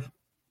 5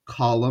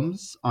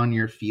 columns on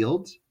your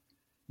field.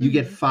 You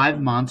get 5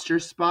 monster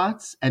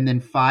spots and then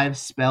 5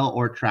 spell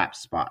or trap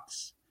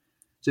spots.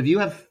 So if you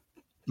have...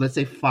 let's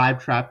say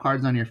 5 trap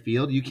cards on your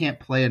field, you can't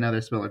play another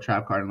spell or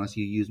trap card unless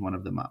you use one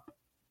of them up.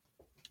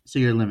 So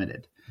you're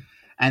limited.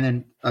 And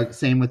then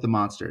same with the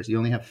monsters. You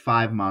only have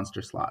 5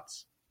 monster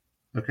slots.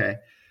 Okay.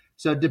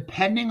 So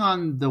depending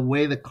on the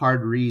way the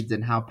card reads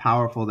and how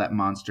powerful that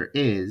monster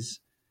is,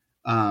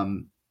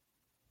 some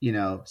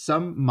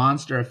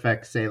monster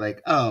effects say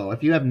like, oh,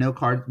 if you have no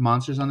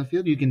monsters on the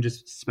field, you can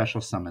just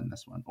special summon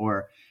this one.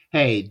 Or,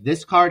 hey,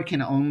 this card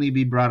can only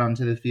be brought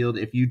onto the field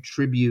if you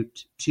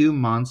tribute 2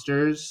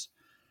 monsters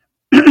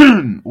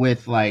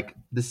with like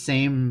the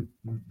same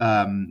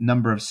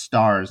number of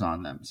stars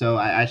on them. So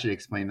I should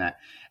explain that.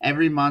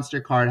 Every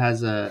monster card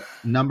has a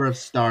number of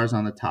stars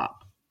on the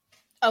top.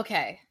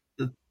 Okay.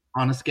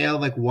 On a scale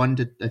of like 1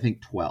 to I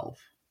think 12,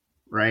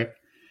 right?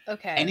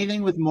 Okay.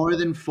 Anything with more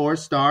than 4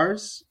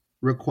 stars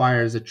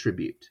requires a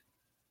tribute.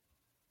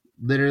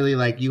 Literally,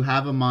 like you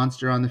have a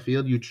monster on the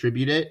field, you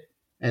tribute it,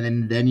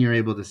 and then you're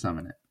able to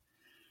summon it.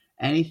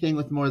 Anything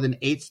with more than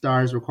 8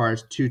 stars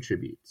requires 2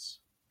 tributes.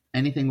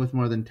 Anything with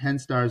more than 10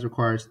 stars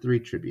requires 3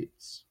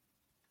 tributes.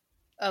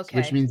 Okay.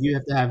 Which means you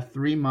have to have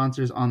 3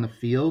 monsters on the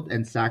field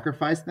and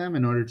sacrifice them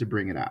in order to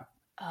bring it out.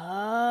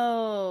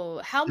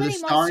 Oh, how many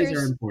monsters? The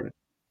stars are important.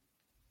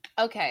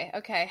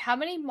 Okay. How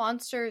many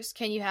monsters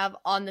can you have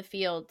on the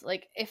field?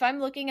 Like, if I'm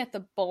looking at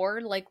the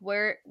board, like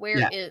where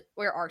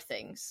are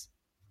things?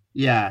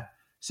 Yeah.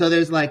 So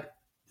there's like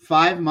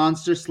 5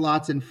 monster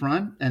slots in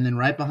front, and then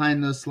right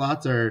behind those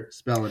slots are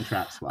spell and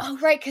trap slots. Oh,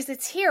 right, because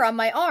it's here on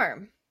my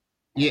arm.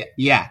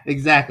 Yeah,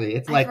 exactly.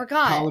 It's like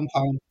column.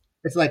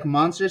 It's like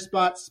monster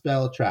spot,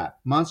 spell trap,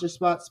 monster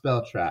spot,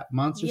 spell trap,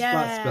 monster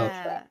spot, spell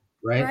trap.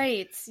 Right.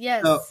 Right.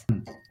 Yes. So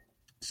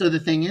So the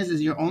thing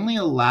is you're only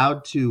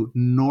allowed to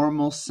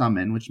normal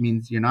summon, which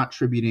means you're not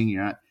tributing,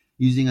 you're not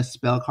using a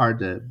spell card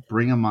to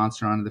bring a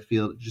monster onto the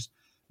field. Just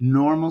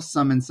normal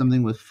summon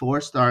something with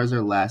 4 stars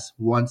or less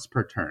once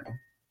per turn.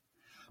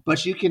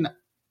 But you can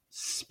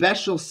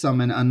special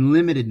summon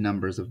unlimited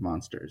numbers of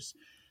monsters,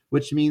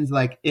 which means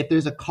like if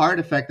there's a card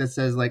effect that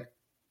says like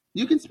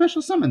you can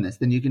special summon this,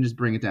 then you can just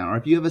bring it down. Or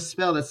if you have a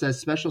spell that says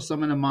special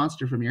summon a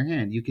monster from your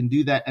hand, you can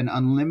do that an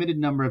unlimited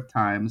number of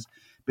times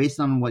based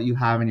on what you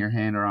have in your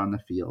hand or on the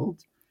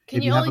field. Can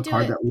If you you have only a do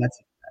card it? that lets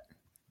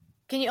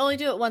Can you only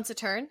do it once a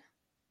turn,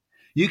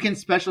 you can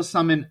special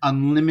summon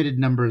unlimited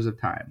numbers of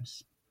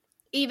times,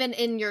 even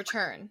in your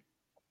turn?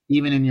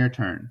 even in your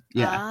turn.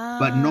 Yeah.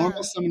 But normal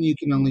Ah. summon you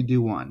can only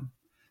do one.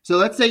 So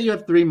let's say you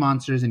have 3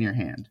 monsters in your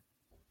hand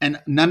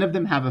and none of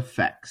them have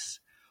effects.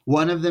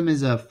 One of them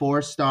is a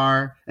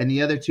 4-star and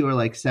the other 2 are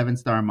like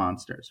 7-star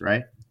monsters,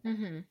 right?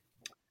 Mm-hmm.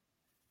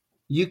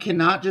 You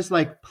cannot just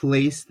like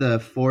place the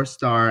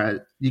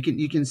 4-star.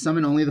 You can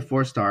summon only the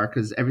 4-star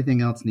because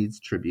everything else needs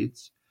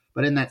tributes.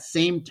 But in that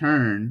same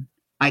turn,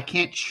 I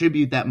can't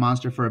tribute that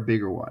monster for a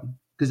bigger one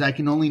because I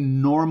can only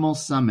normal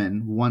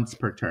summon once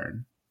per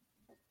turn.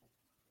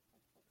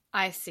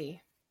 I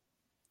see.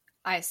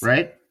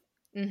 Right?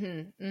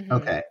 Mm-hmm. Mm-hmm.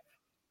 Okay.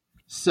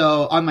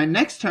 So on my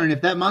next turn,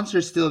 if that monster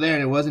is still there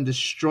and it wasn't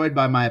destroyed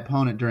by my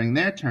opponent during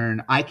their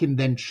turn, I can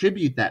then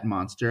tribute that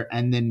monster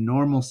and then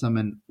normal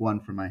summon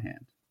one from my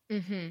hand.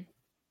 Mm-hmm.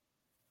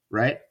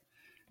 Right?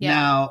 Yeah.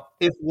 Now,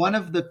 if one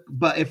of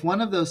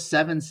those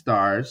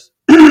 7-stars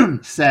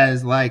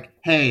says like,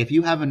 "Hey, if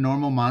you have a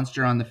normal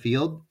monster on the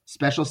field,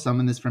 special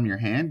summon this from your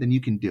hand," then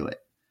you can do it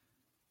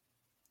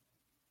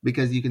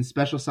because you can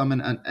special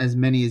summon as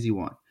many as you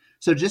want.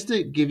 So just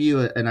to give you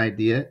an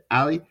idea,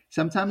 Ali,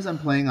 sometimes I'm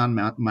playing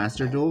on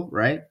Master Duel,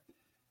 right?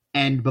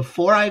 And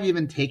before I've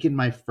even taken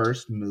my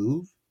first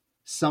move,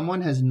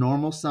 someone has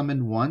normal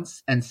summoned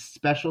once and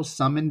special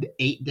summoned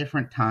 8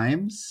 different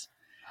times,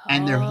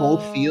 and their whole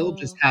field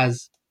just Oh.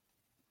 has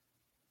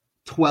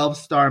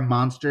 12-star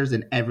monsters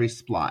in every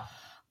slot.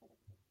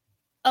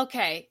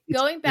 Okay, It's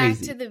going back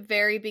crazy. to the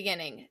very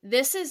beginning,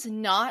 this is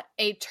not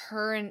a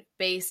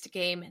turn-based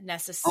game Oh, it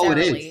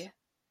necessarily. is.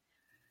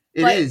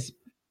 It But- is.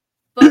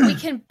 But we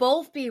can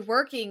both be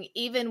working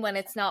even when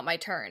it's not my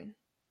turn.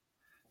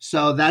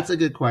 So that's a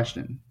good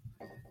question.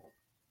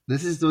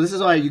 This is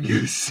why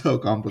Yu-Gi-Oh is so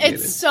complicated.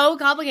 It's so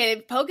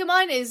complicated.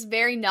 Pokemon is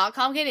very not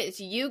complicated.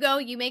 It's you go,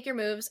 you make your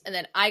moves, and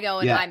then I go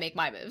and Yeah. I make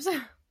my moves.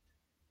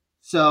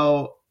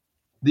 So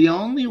the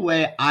only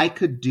way I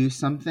could do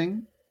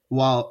something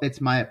while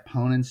it's my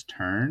opponent's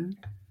turn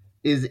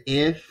is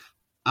if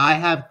I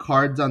have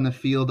cards on the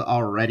field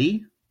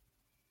already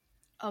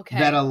Okay.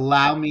 that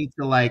allow me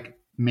to like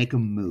make a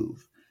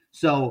move.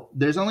 So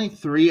there's only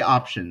 3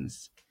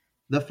 options.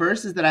 The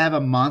first is that I have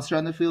a monster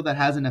on the field that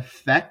has an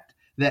effect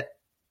that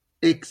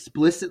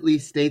explicitly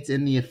states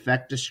in the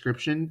effect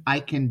description I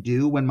can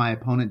do when my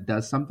opponent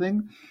does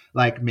something,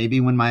 like maybe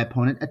when my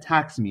opponent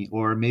attacks me,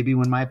 or maybe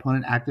when my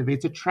opponent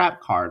activates a trap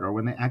card, or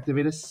when they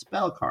activate a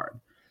spell card.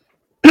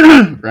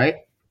 Right?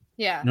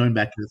 Yeah. Going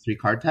back to the 3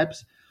 card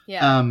types.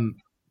 Yeah.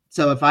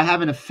 So if I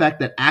have an effect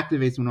that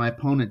activates when my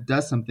opponent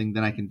does something,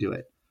 then I can do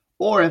it.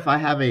 Or if I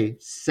have a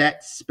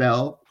set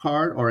spell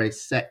card or a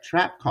set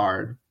trap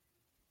card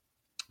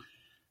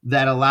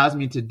that allows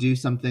me to do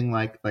something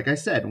like I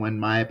said, when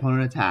my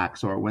opponent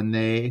attacks or when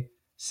they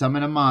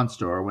summon a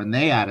monster or when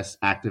they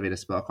activate a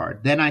spell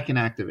card, then I can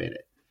activate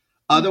it.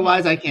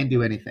 Otherwise, I can't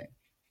do anything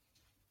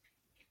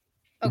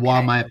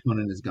while my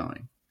opponent is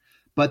going.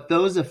 But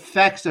those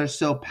effects are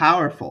so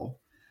powerful.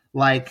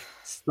 Like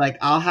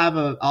I'll have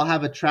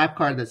a trap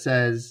card that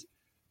says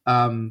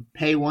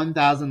pay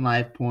 1,000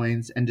 life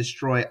points and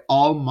destroy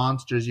all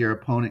monsters your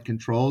opponent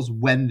controls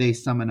when they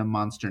summon a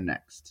monster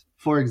next,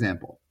 for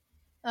example.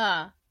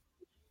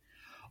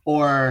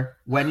 Or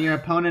when your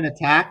opponent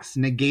attacks,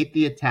 negate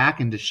the attack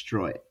and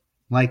destroy it.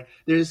 Like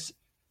there's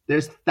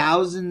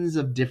thousands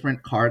of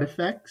different card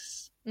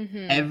effects.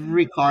 Mm-hmm.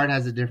 Every card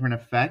has a different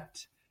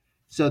effect.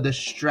 So the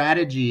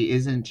strategy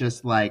isn't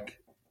just like,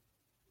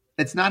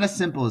 it's not as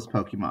simple as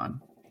Pokemon.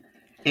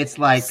 It's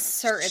like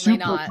Certainly super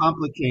not.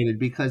 complicated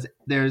because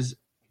there's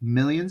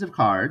millions of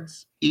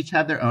cards. Each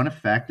have their own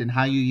effect, and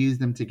how you use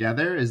them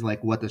together is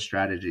like what the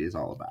strategy is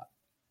all about.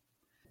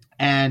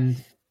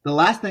 And the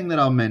last thing that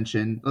I'll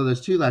mention,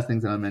 there's 2 last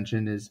things that I'll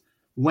mention, is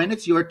when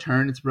it's your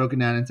turn, it's broken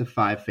down into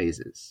 5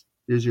 phases.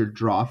 There's your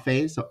draw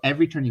phase, so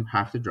every turn you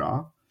have to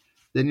draw.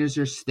 Then there's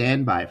your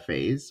standby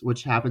phase,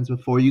 which happens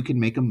before you can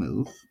make a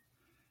move.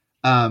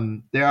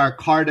 There are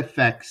card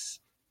effects,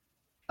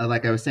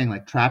 like I was saying,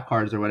 like trap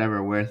cards or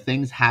whatever, where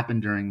things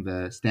happen during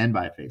the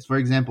standby phase. For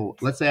example,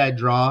 let's say I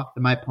draw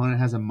and my opponent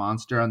has a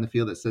monster on the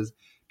field that says,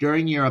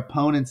 during your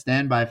opponent's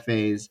standby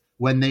phase,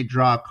 when they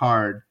draw a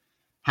card,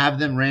 have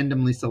them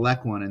randomly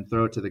select one and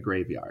throw it to the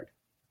graveyard.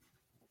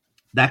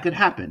 That could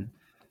happen.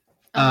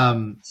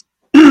 And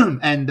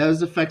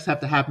those effects have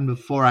to happen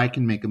before I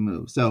can make a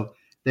move. So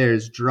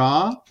there's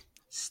draw,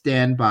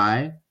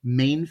 standby,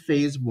 main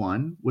phase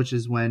 1, which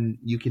is when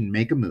you can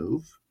make a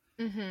move.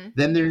 Mm-hmm.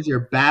 Then there's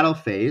your battle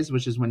phase,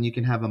 which is when you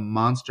can have a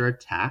monster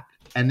attack.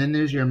 And then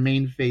there's your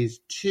main phase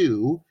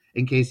 2,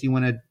 in case you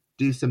want to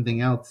do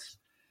something else.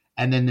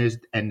 And then there's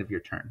the end of your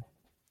turn.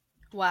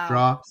 Wow.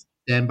 Draw,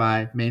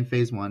 standby, main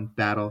phase 1,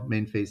 battle,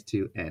 main phase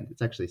 2, end.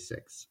 It's actually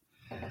 6.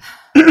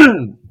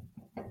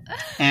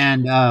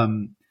 And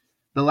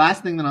the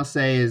last thing that I'll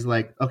say is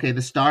like, okay,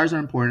 the stars are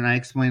important. I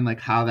explained like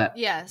how that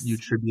Yes. you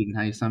tribute and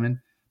how you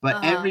summon. But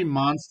Uh-huh. every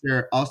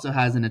monster also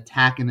has an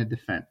attack and a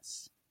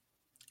defense.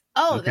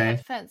 Oh, they Okay? have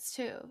defense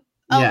too.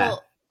 Oh, Yeah.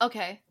 well,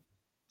 okay.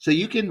 So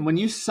you can, when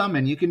you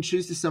summon, you can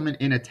choose to summon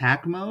in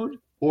attack mode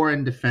or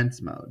in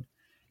defense mode.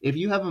 If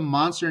you have a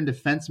monster in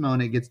defense mode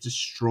and it gets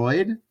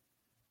destroyed,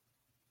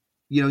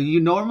 you know, you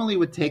normally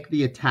would take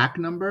the attack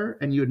number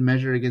and you would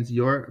measure against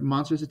your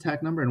monster's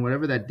attack number, and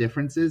whatever that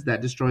difference is,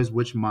 that destroys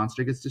which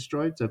monster gets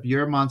destroyed. So if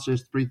your monster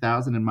is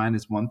 3,000 and mine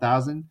is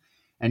 1,000,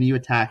 and you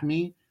attack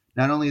me,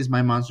 not only is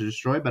my monster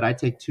destroyed, but I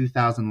take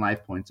 2,000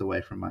 life points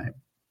away from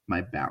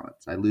my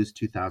balance. I lose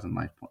 2,000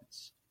 life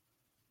points.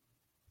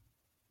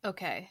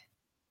 Okay.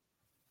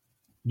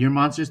 Your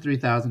monster's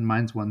 3,000,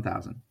 mine's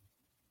 1,000.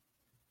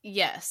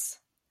 Yes.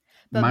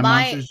 But my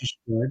monster's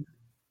destroyed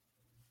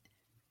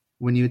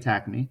when you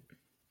attack me.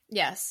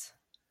 Yes.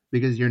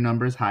 Because your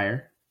number is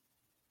higher.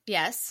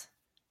 Yes.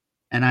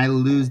 And I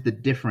lose the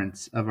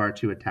difference of our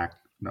two attack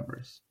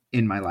numbers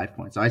in my life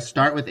points. So I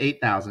start with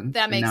 8,000.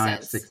 That makes now sense. I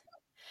have 6,000.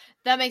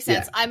 That makes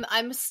sense. Yeah.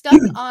 I'm stuck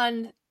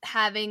on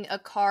having a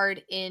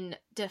card in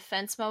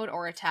defense mode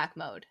or attack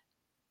mode.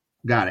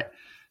 Got it.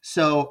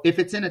 So if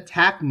it's in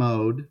attack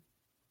mode,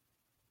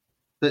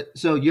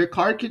 so your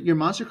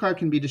monster card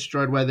can be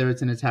destroyed whether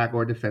it's in attack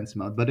or defense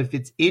mode. But if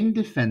it's in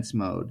defense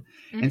mode,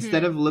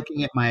 instead of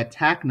looking at my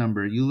attack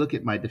number, you look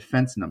at my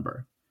defense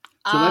number.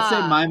 So let's say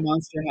my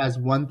monster has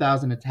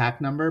 1,000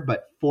 attack number,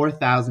 but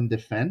 4,000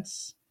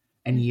 defense,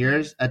 and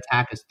yours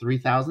attack is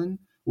 3,000.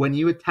 When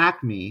you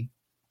attack me,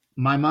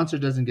 my monster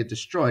doesn't get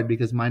destroyed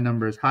because my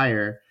number is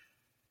higher,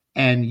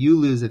 and you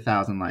lose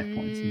 1,000 life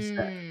points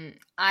instead.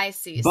 I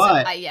see.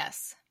 But so,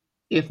 yes.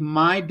 If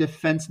my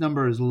defense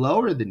number is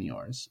lower than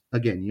yours,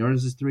 again,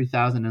 yours is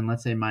 3,000 and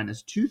let's say mine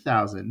is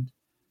 2,000,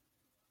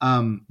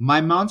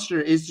 my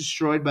monster is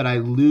destroyed, but I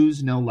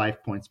lose no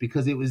life points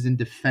because it was in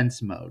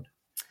defense mode.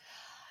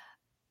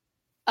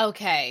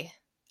 Okay,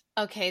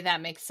 that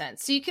makes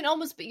sense. So you can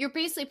you're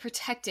basically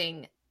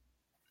protecting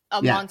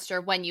a monster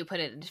when you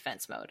put it in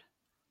defense mode.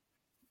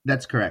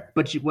 That's correct.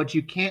 But what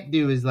you can't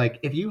do is, like,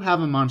 if you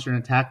have a monster in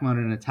attack mode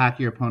and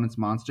attack your opponent's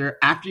monster,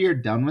 after you're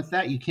done with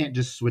that, you can't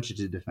just switch it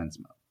to defense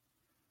mode.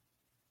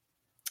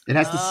 It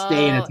has to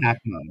stay in attack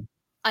mode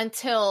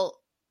until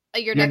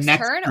your next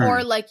turn,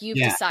 or like you've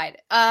decided.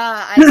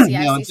 I see.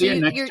 I see. Until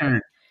your next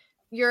turn.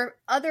 Your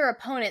other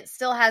opponent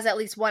still has at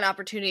least one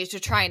opportunity to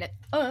try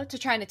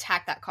and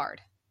attack that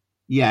card.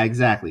 Yeah,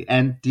 exactly,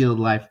 and deal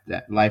life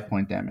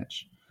point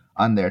damage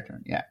on their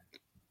turn. Yeah.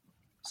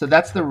 So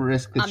that's the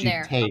risk that you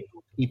take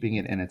keeping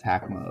it in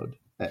attack mode.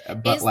 But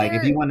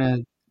if you want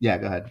to,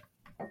 go ahead.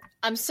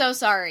 I'm so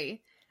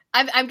sorry.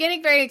 I'm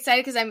getting very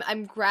excited because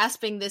I'm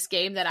grasping this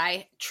game that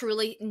I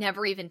truly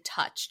never even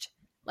touched.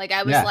 Like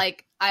I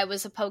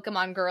was a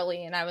Pokemon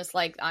girly, and I was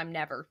like, I'm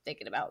never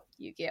thinking about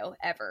Yu-Gi-Oh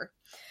ever.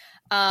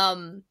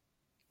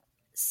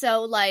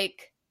 So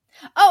like,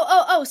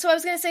 so I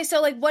was gonna say,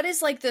 so like, what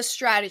is like the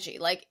strategy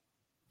like?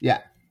 Yeah.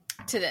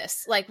 To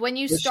this, like when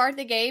you start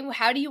the game,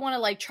 how do you want to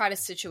like try to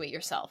situate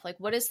yourself? Like,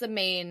 what is the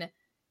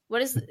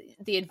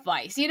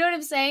advice? You know what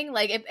I'm saying?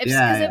 Like, if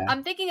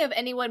I'm thinking of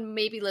anyone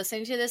maybe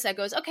listening to this that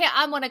goes, okay,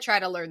 I want to try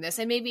to learn this,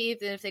 and maybe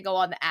even if they go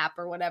on the app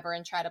or whatever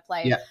and try to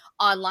play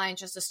online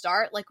just to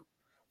start, like,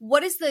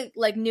 what is the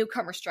like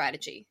newcomer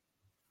strategy?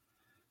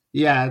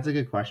 Yeah, that's a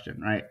good question,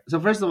 right? So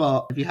first of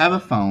all, if you have a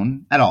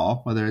phone at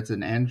all, whether it's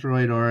an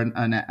Android or an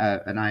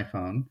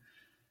iPhone,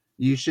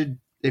 you should.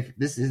 If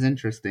this is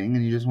interesting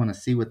and you just want to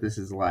see what this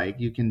is like,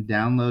 you can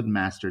download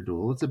Master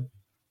Duel. It's a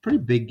pretty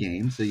big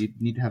game, so you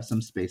need to have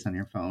some space on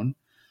your phone.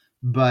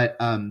 But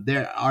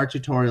there are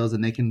tutorials,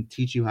 and they can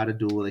teach you how to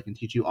duel. They can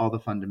teach you all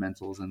the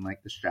fundamentals and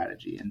like the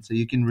strategy. And so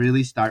you can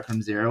really start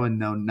from zero and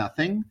know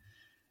nothing,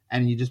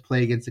 and you just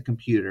play against a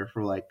computer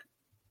for like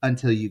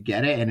until you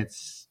get it. And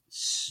it's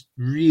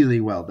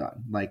really well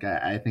done. Like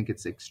I think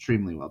it's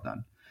extremely well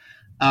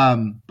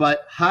done.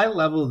 But high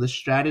level, the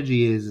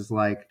strategy is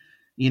like,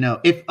 you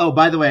know,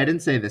 by the way, I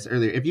didn't say this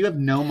earlier. If you have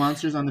no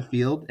monsters on the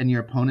field and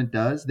your opponent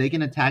does, they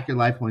can attack your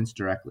life points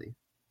directly.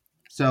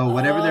 So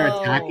whatever their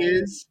attack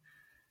is,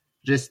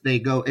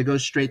 it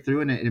goes straight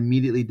through, and it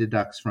immediately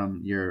deducts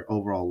from your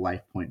overall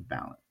life point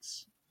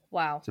balance.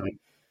 Wow.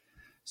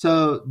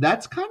 So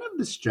that's kind of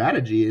the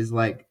strategy, is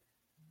like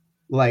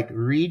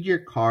read your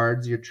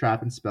cards, your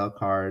trap and spell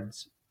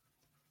cards.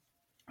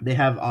 They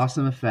have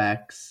awesome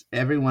effects.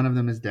 Every one of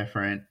them is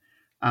different.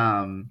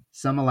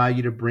 Some allow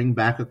you to bring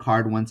back a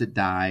card once it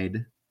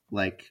died.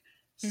 Like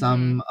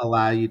some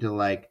allow you to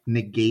like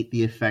negate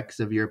the effects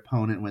of your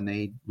opponent when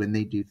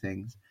they do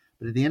things.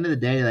 But at the end of the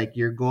day, like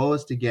your goal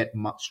is to get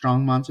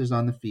strong monsters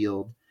on the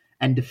field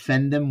and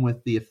defend them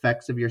with the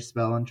effects of your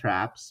spell and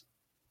traps.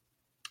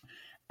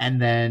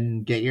 and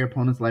then get your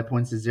opponent's life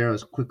points to 0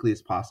 as quickly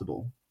as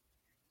possible.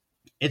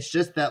 It's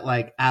just that,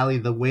 like, Ali,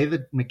 the way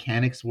the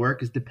mechanics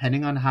work is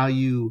depending on how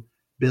you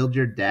build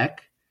your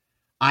deck.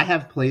 I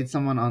have played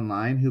someone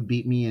online who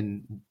beat me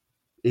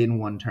in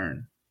one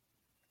turn.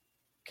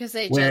 Because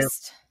they Where,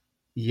 just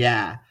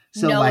yeah.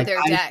 So, know like,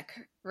 their deck,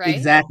 right?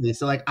 exactly.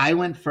 So, like, I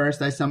went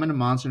first. I summoned a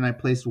monster and I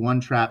placed one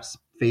trap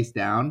face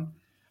down.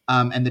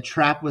 And the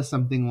trap was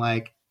something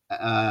like,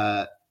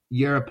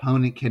 your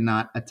opponent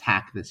cannot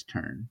attack this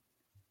turn,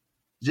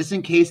 just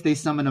in case they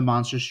summon a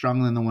monster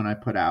stronger than the one I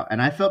put out.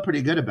 And I felt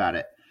pretty good about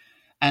it.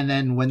 And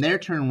then when their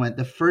turn went,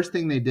 the first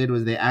thing they did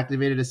was they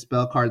activated a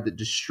spell card that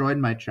destroyed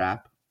my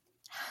trap.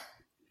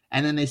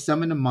 And then they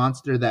summoned a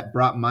monster that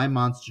brought my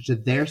monster to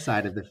their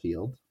side of the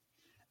field.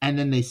 And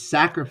then they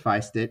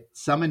sacrificed it,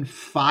 summoned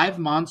 5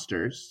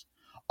 monsters,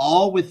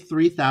 all with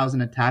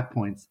 3,000 attack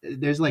points.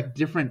 There's like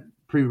different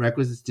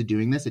prerequisites to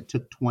doing this. It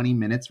took 20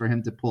 minutes for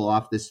him to pull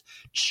off this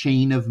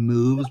chain of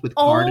moves with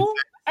card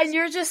effects. And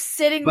you're just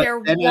sitting But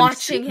there then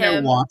watching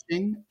him.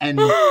 Watching, and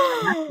you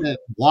have to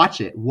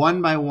watch it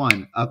one by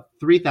one. A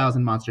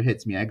 3,000 monster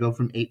hits me. I go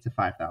from 8 to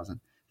 5,000.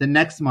 The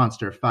next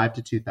monster, 5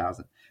 to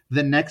 2,000.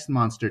 The next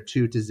monster,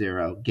 2 to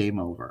 0. Game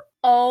over.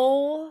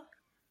 Oh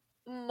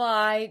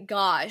my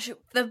gosh.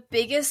 The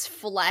biggest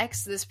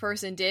flex this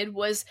person did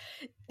was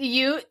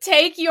you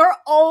take your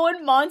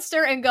own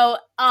monster and go,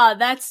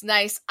 that's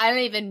nice. I don't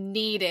even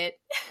need it.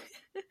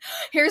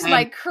 Here's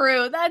my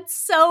crew. That's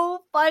so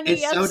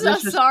funny. I'm so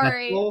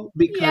sorry.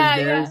 Because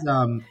there's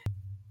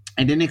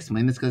I didn't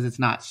explain this because it's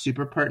not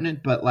super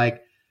pertinent, but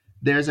like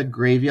there's a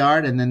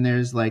graveyard and then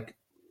there's like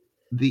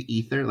the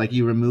ether, like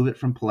you remove it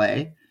from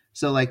play.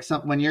 So like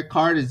when your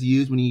card is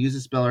used, when you use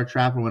a spell or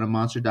trap, or when a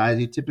monster dies,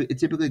 it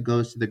typically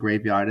goes to the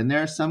graveyard. And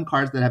there are some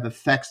cards that have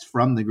effects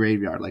from the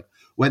graveyard. Like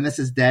when this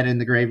is dead in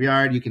the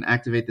graveyard, you can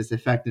activate this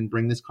effect and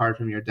bring this card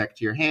from your deck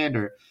to your hand,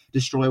 or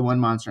destroy one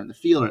monster in the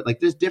field. Or like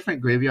there's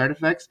different graveyard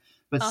effects,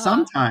 but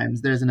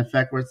sometimes there's an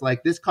effect where it's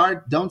like, this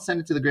card, don't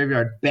send it to the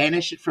graveyard,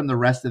 banish it from the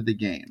rest of the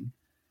game.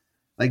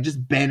 Like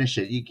just banish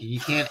it. You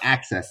can't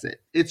access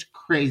it. It's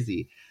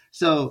crazy.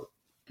 So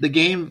the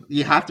game,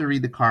 you have to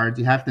read the cards.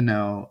 You have to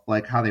know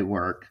like how they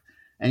work,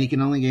 and you can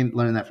only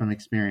learn that from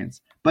experience.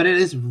 But it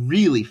is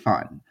really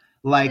fun.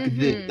 Like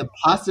the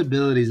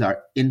possibilities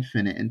are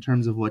infinite in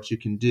terms of what you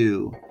can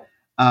do.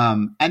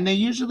 And they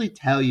usually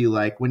tell you,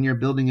 like, when you're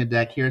building a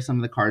deck, here are some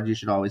of the cards you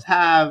should always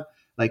have.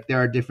 Like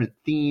there are different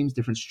themes,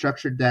 different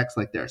structured decks.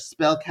 Like there are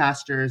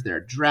spellcasters, there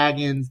are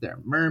dragons, there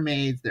are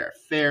mermaids, there are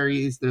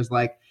fairies. There's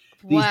like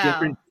these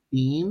different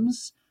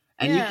themes.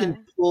 And you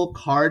can pull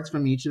cards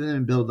from each of them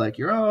and build like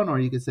your own, or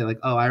you could say like,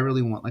 oh, I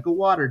really want like a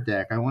water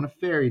deck. I want a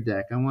fairy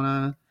deck. I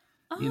want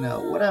to,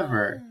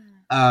 whatever.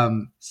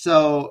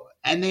 So,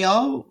 and they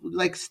all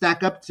like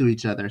stack up to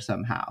each other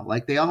somehow.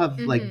 Like they all have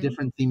like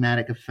different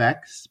thematic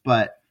effects,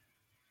 but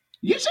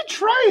you should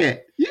try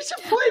it. You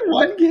should play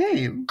one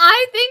game.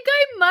 I think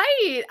I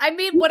might. I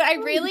mean, what I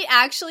really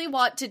actually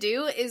want to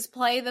do is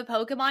play the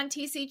Pokemon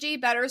TCG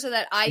better so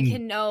that I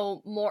can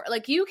know more.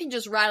 Like, you can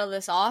just rattle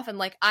this off and,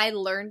 like, I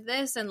learned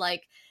this and,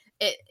 like,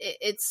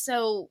 it's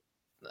so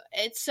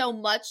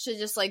much to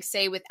just, like,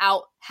 say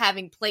without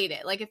having played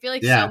it. Like, I feel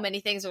like so many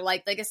things are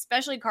like,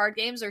 especially card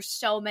games, there's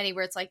so many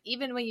where it's, like,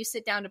 even when you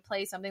sit down to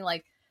play something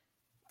like,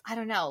 I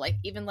don't know, like,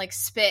 even, like,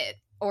 Spit,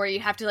 or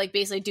you have to, like,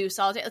 basically do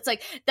solitaire. It's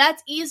like,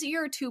 that's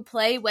easier to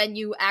play when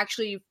you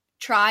actually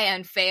try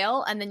and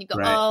fail, and then you go,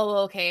 oh,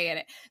 okay, I get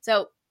it.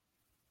 So,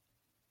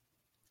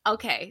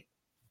 okay,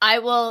 I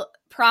will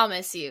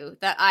promise you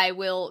that I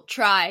will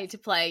try to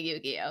play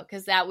Yu-Gi-Oh!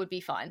 Because that would be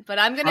fun. But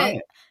I'm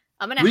gonna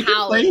we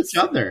can play each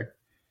other.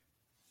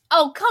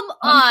 Oh, come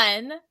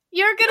on.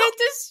 You're gonna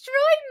destroy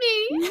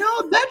me.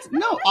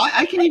 No,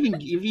 I can even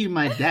give you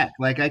my deck.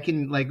 Like I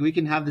can, like we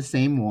can have the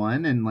same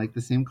one and like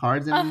the same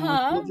cards, and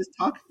we'll just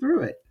talk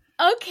through it.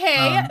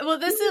 Okay. Well,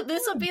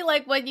 this will be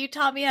like when you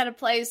taught me how to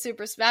play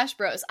Super Smash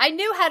Bros. I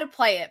knew how to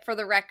play it, for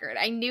the record.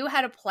 I knew how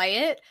to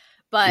play it,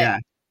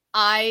 but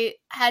I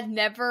had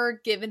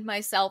never given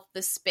myself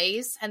the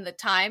space and the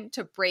time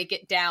to break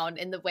it down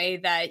in the way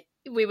that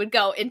we would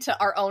go into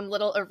our own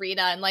little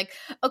arena and like,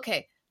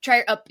 okay, try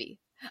your up B.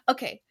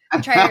 Okay,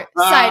 try your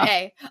side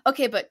A.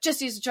 Okay, but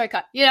just use the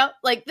Joy-Con. You know,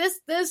 like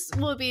this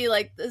will be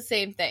like the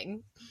same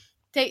thing.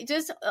 Take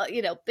just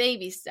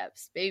baby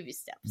steps.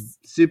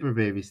 Super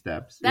baby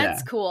steps.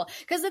 That's cool.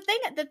 Because the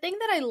thing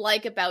that I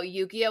like about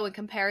Yu-Gi-Oh! In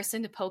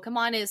comparison to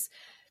Pokemon is,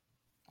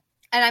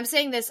 and I'm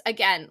saying this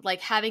again,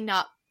 like having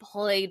not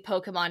played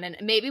Pokemon, and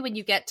maybe when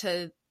you get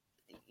to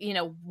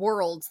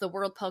Worlds, the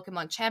World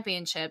Pokemon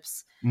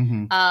Championships,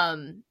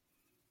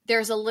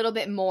 there's a little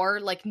bit more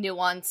like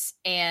nuance,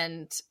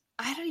 and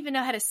I don't even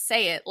know how to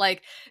say it.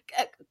 Like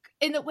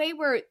in the way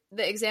where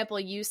the example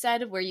you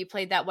said, where you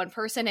played that one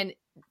person and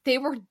they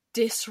were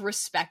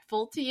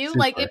disrespectful to you. Super.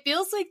 Like it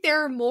feels like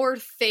there are more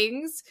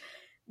things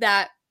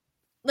that,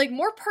 like,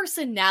 more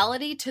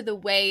personality to the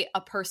way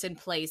a person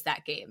plays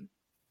that game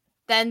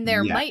than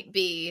there might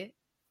be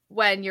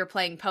when you're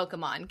playing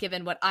Pokemon,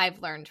 given what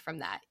I've learned from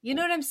that. You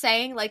know what I'm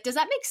saying? Like, does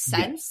that make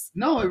sense? Yes.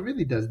 No, it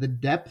really does. The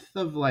depth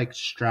of like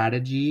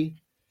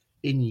strategy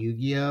in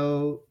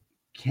Yu-Gi-Oh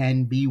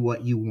can be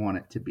what you want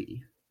it to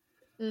be.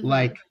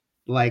 Mm-hmm.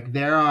 Like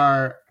there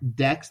are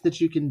decks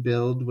that you can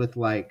build with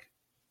like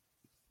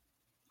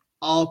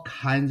all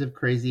kinds of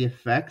crazy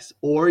effects,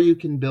 or you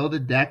can build a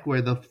deck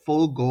where the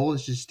full goal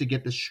is just to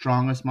get the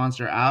strongest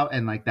monster out,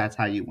 and like that's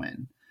how you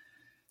win.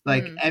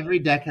 Like Mm. every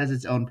deck has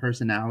its own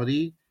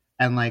personality,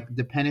 and like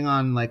depending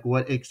on like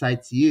what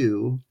excites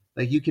you,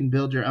 like you can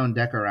build your own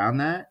deck around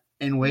that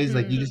in ways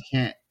like you Mm-hmm. just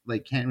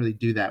can't really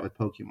do that with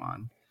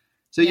Pokemon.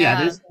 So yeah,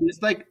 Yeah.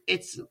 there's like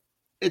it's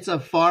a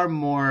far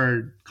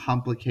more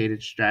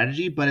complicated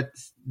strategy, but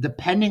it's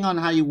depending on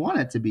how you want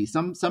it to be.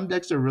 Some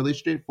decks are really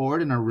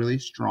straightforward and are really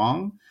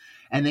strong,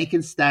 and they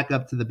can stack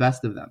up to the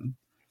best of them.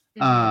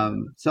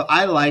 Mm-hmm. So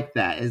I like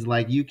that. Is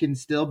like you can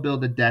still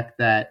build a deck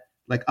that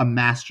like a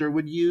master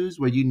would use,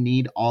 where you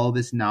need all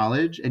this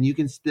knowledge, and you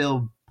can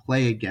still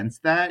play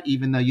against that,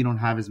 even though you don't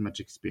have as much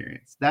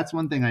experience. That's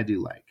one thing I do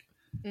like.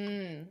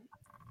 Mm.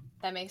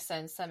 That makes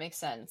sense. That makes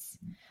sense.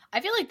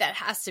 I feel like that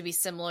has to be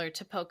similar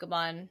to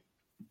Pokemon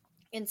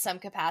in some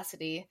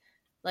capacity.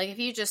 Like if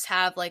you just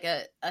have like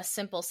a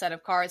simple set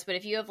of cards, but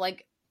if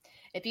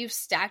you've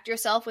stacked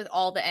yourself with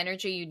all the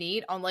energy you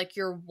need on like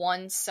your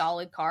one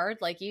solid card,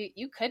 like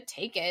you could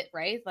take it,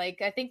 right?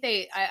 Like I think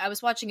I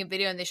was watching a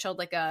video and they showed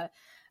like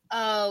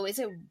is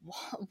it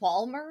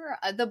Walmer?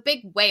 The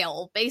big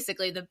whale,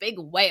 basically the big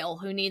whale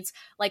who needs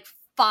like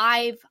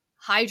 5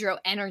 hydro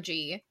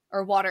energy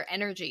or water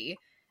energy,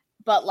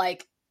 but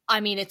like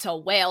I mean it's a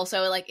whale,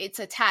 so like its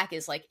attack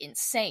is like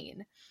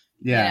insane,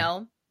 you Yeah,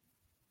 know?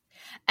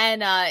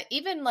 And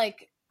even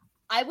like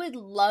I would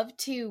love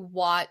to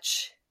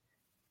watch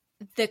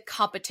the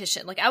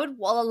competition. Like I would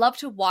love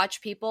to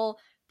watch people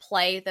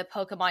play the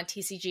Pokemon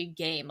TCG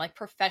game, like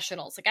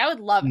professionals. Like I would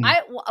love. mm.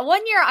 I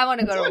one year I want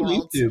to It's go to on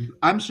Worlds. YouTube.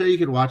 I'm sure you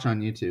could watch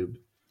on YouTube.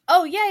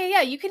 Oh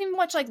yeah. You can even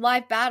watch like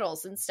live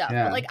battles and stuff. But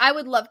Yeah, like I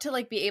would love to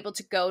like be able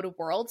to go to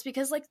Worlds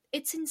because like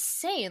it's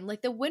insane.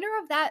 Like the winner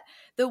of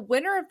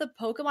the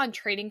Pokemon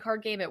trading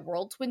card game at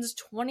Worlds wins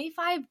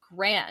 25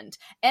 grand,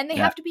 and they yeah,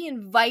 have to be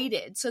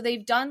invited. So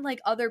they've done like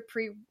other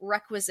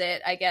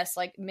prerequisite, I guess,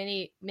 like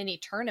mini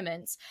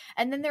tournaments,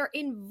 and then they're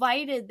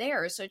invited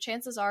there. So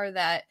chances are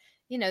that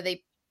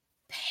they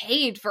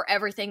paid for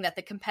everything that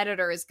the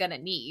competitor is going to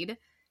need.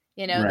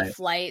 The right.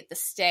 flight, the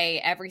stay,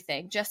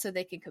 everything, just so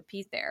they can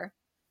compete there.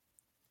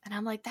 And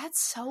I'm like, that's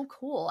so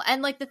cool.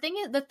 And like the thing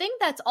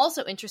that's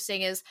also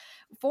interesting is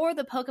for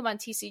the Pokemon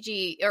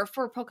TCG or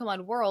for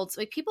Pokemon Worlds,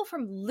 like people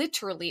from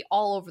literally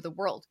all over the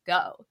world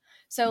go.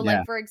 So Yeah,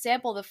 like for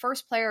example, the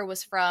first player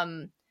was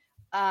from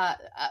uh,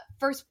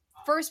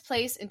 first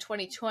place in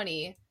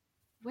 2020.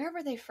 Where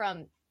were they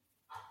from?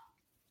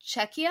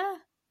 Czechia?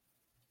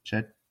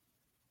 Chet,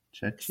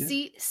 Chetchia, Czechia?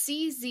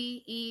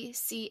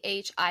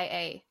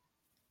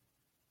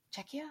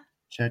 Czechia?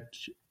 Chet,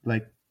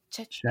 like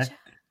Czech Czech,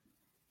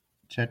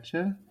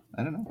 Checha.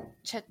 I don't know.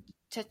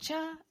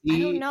 Czechia? I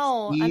don't C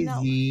know. I'm C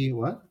not. Z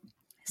what?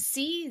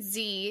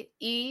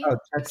 CZE Oh,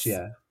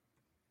 Czechia.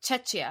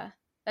 Czechia.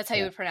 That's how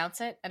you Yeah. would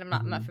pronounce it, and I'm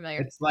not Hmm. familiar.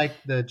 It's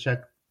like the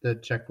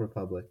Czech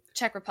Republic.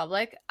 Czech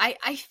Republic.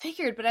 I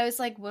figured, but I was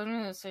like, well, I'm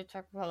gonna say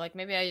Czech Republic.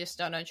 Maybe I just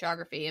don't know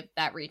geography of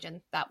that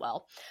region that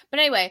well. But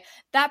anyway,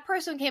 that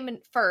person came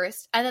in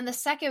first, and then the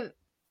second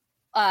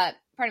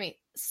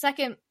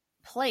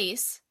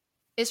place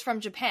is from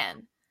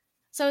Japan.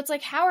 So it's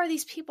like, how are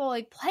these people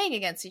like playing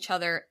against each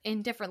other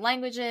in different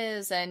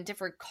languages and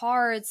different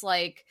cards?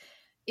 Like,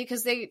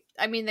 because I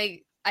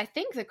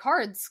think the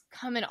cards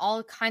come in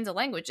all kinds of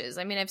languages.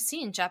 I mean, I've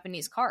seen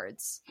Japanese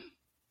cards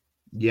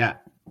Yeah.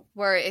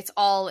 where it's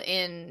all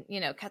in,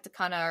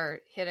 katakana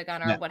or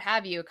hiragana or Yeah. what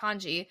have you,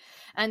 kanji.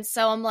 And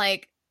so I'm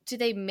like, do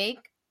they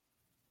make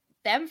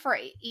them for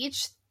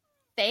each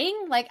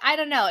thing? Like, I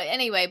don't know.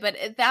 Anyway, but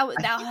I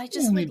They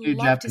just only would do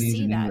love to Japanese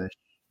see and that. English.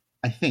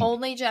 I think.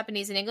 Only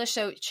Japanese and English.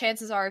 So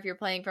chances are, if you're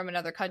playing from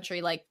another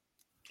country like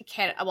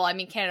Canada,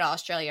 Canada,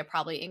 Australia,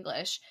 probably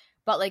English.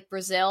 But like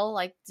Brazil,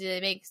 like do they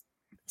make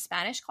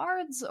Spanish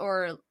cards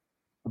or?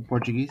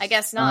 Portuguese. I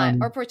guess not.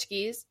 Or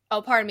Portuguese.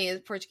 Oh, pardon me.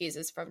 Portuguese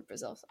is from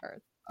Brazil,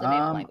 or the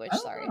native language. I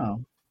don't Sorry.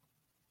 know.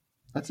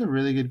 That's a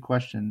really good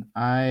question.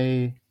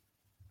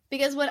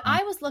 Because when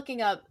I was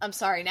looking up, I'm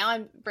sorry, now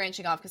I'm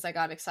branching off because I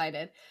got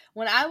excited.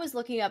 When I was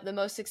looking up the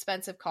most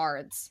expensive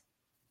cards,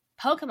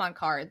 Pokemon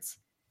cards,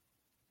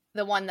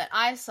 the one that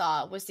I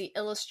saw was the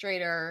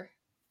Illustrator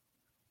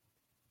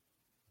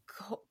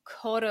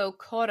Koto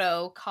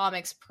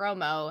Comics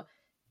promo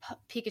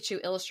Pikachu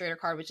Illustrator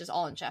card, which is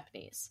all in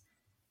Japanese.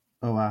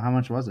 Oh wow, how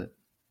much was it?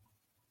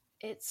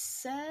 It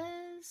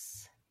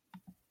says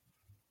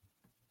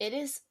it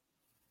is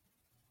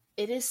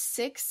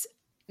 $6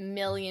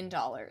 million.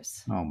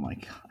 Oh my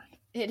god,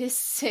 It is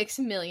 $6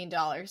 million.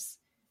 that's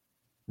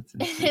It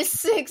insane. is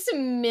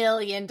 $6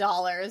 million.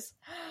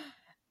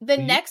 The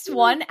next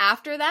one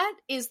after that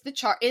is the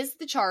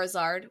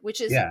Charizard, which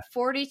is Yeah.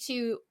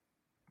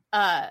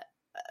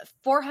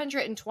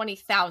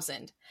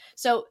 420,000.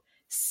 So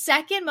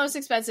Second most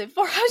expensive,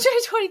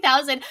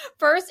 420,000.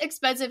 First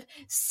expensive,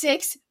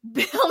 $6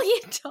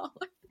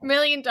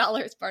 million.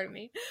 Pardon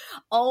me.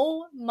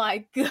 Oh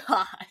my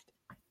god.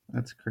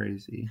 That's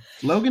crazy.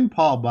 Logan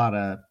Paul bought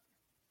a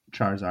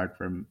Charizard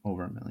for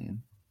over $1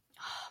 million.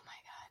 Oh my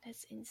god,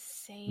 that's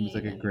insane. It was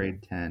like a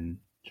grade 10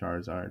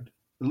 Charizard.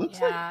 It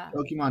looks like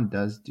Pokemon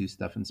does do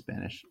stuff in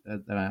Spanish.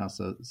 And I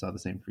also saw the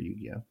same for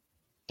Yu-Gi-Oh.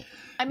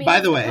 I mean,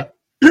 by the way,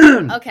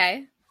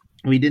 okay.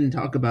 We didn't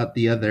talk about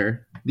the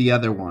other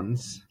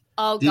ones.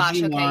 Oh gosh,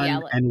 Digimon okay, yeah.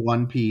 and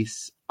One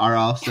Piece are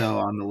also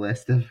on the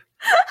list of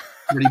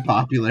pretty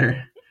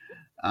popular.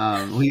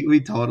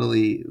 We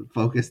totally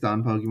focused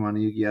on Pokemon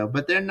and Yu-Gi-Oh,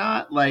 but they're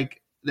not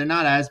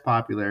as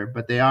popular,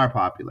 but they are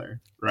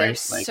popular,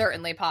 right? They're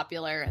certainly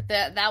popular.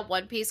 That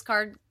One Piece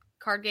card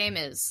game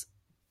is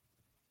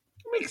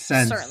makes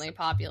sense. Certainly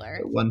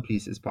popular. One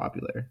Piece is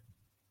popular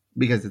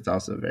because it's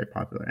also a very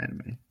popular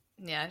anime.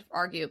 Yeah,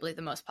 arguably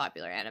the most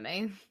popular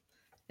anime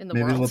in the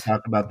world. Maybe we'll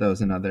talk about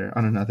those on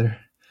another.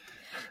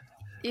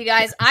 You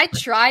guys, I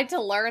tried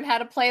to learn how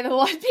to play the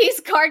One Piece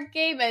card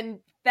game, and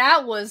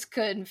that was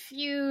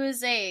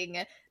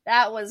confusing.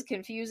 That was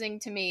confusing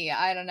to me.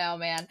 I don't know,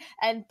 man.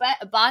 And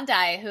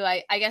Bandai, who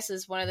I guess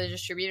is one of the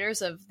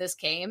distributors of this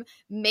game,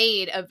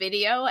 made a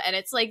video, and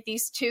it's like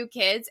these two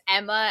kids,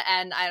 Emma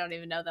and I don't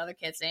even know the other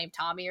kid's name,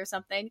 Tommy or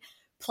something,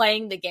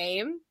 playing the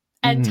game.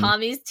 And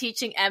Tommy's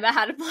teaching Emma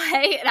how to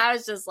play. And I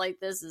was just like,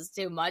 this is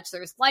too much.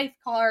 There's life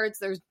cards.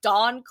 There's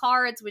Dawn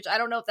cards, which I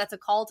don't know if that's a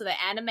call to the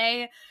anime.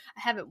 I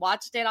haven't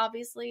watched it,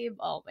 obviously.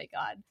 Oh, my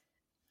God.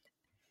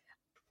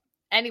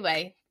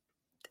 Anyway,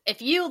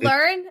 if you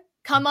learn,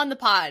 come on the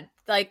pod.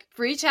 Like,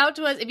 reach out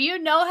to us. If you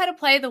know how to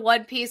play the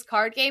One Piece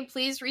card game,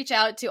 please reach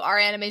out to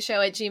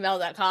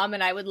ouranimeshow@gmail.com.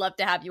 And I would love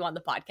to have you on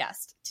the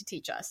podcast to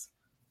teach us.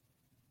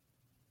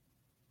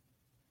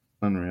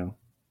 Unreal.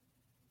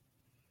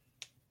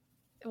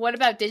 What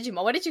about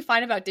Digimon? What did you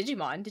find about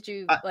Digimon? Did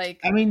you I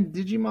mean,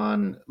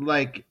 Digimon,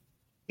 like,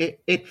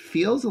 it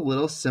feels a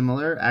little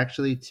similar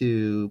actually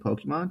to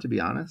Pokemon, to be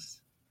honest.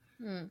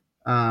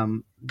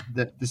 The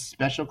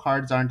special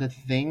cards aren't a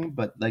thing,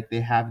 but like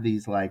they have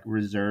these like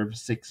reserve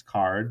 6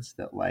 cards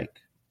that like,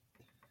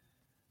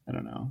 I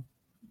don't know,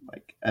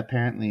 like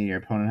apparently your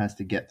opponent has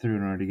to get through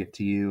in order to get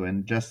to you,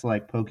 and just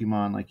like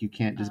Pokemon, like you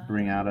can't just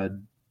bring out a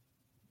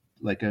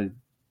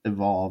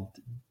evolved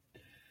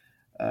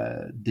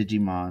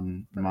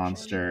Digimon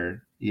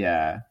monster.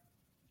 Yeah.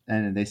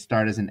 And they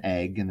start as an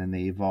egg and then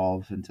they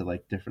evolve into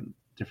like different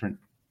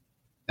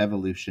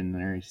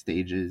evolutionary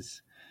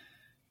stages.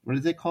 What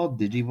is it called?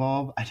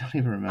 Digivolve? I don't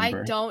even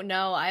remember. I don't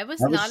know. I was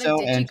not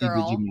so a Digi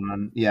girl.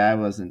 Digimon. Yeah, I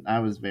wasn't. I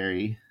was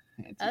very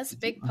I was a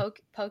big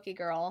Poke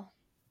girl.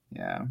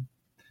 Yeah.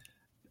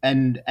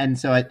 And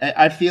so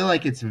I feel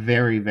like it's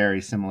very,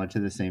 very similar to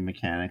the same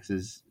mechanics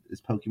as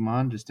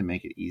Pokemon, just to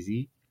make it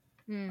easy.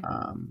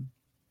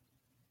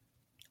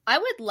 I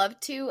would love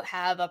to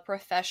have a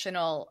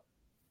professional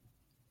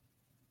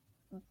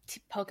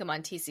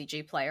Pokemon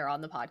TCG player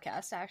on the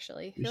podcast,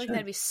 actually. I feel like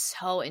that'd be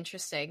so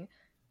interesting.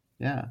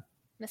 Yeah. I'm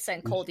going to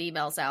send cold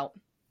emails out.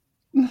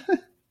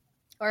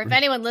 Or if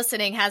anyone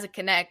listening has a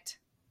connect,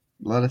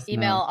 let us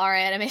email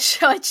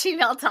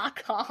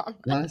ouranimeshow@gmail.com.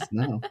 Let us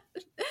know.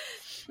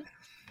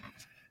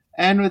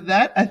 And with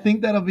that, I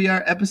think that'll be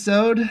our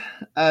episode.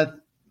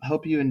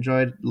 Hope you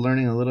enjoyed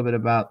learning a little bit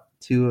about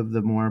 2 of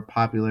the more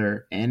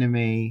popular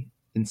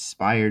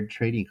anime-inspired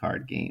trading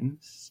card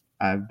games.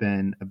 I've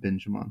been a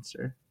Binge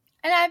Monster.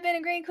 And I've been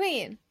a Green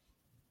Queen.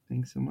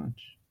 Thanks so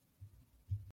much.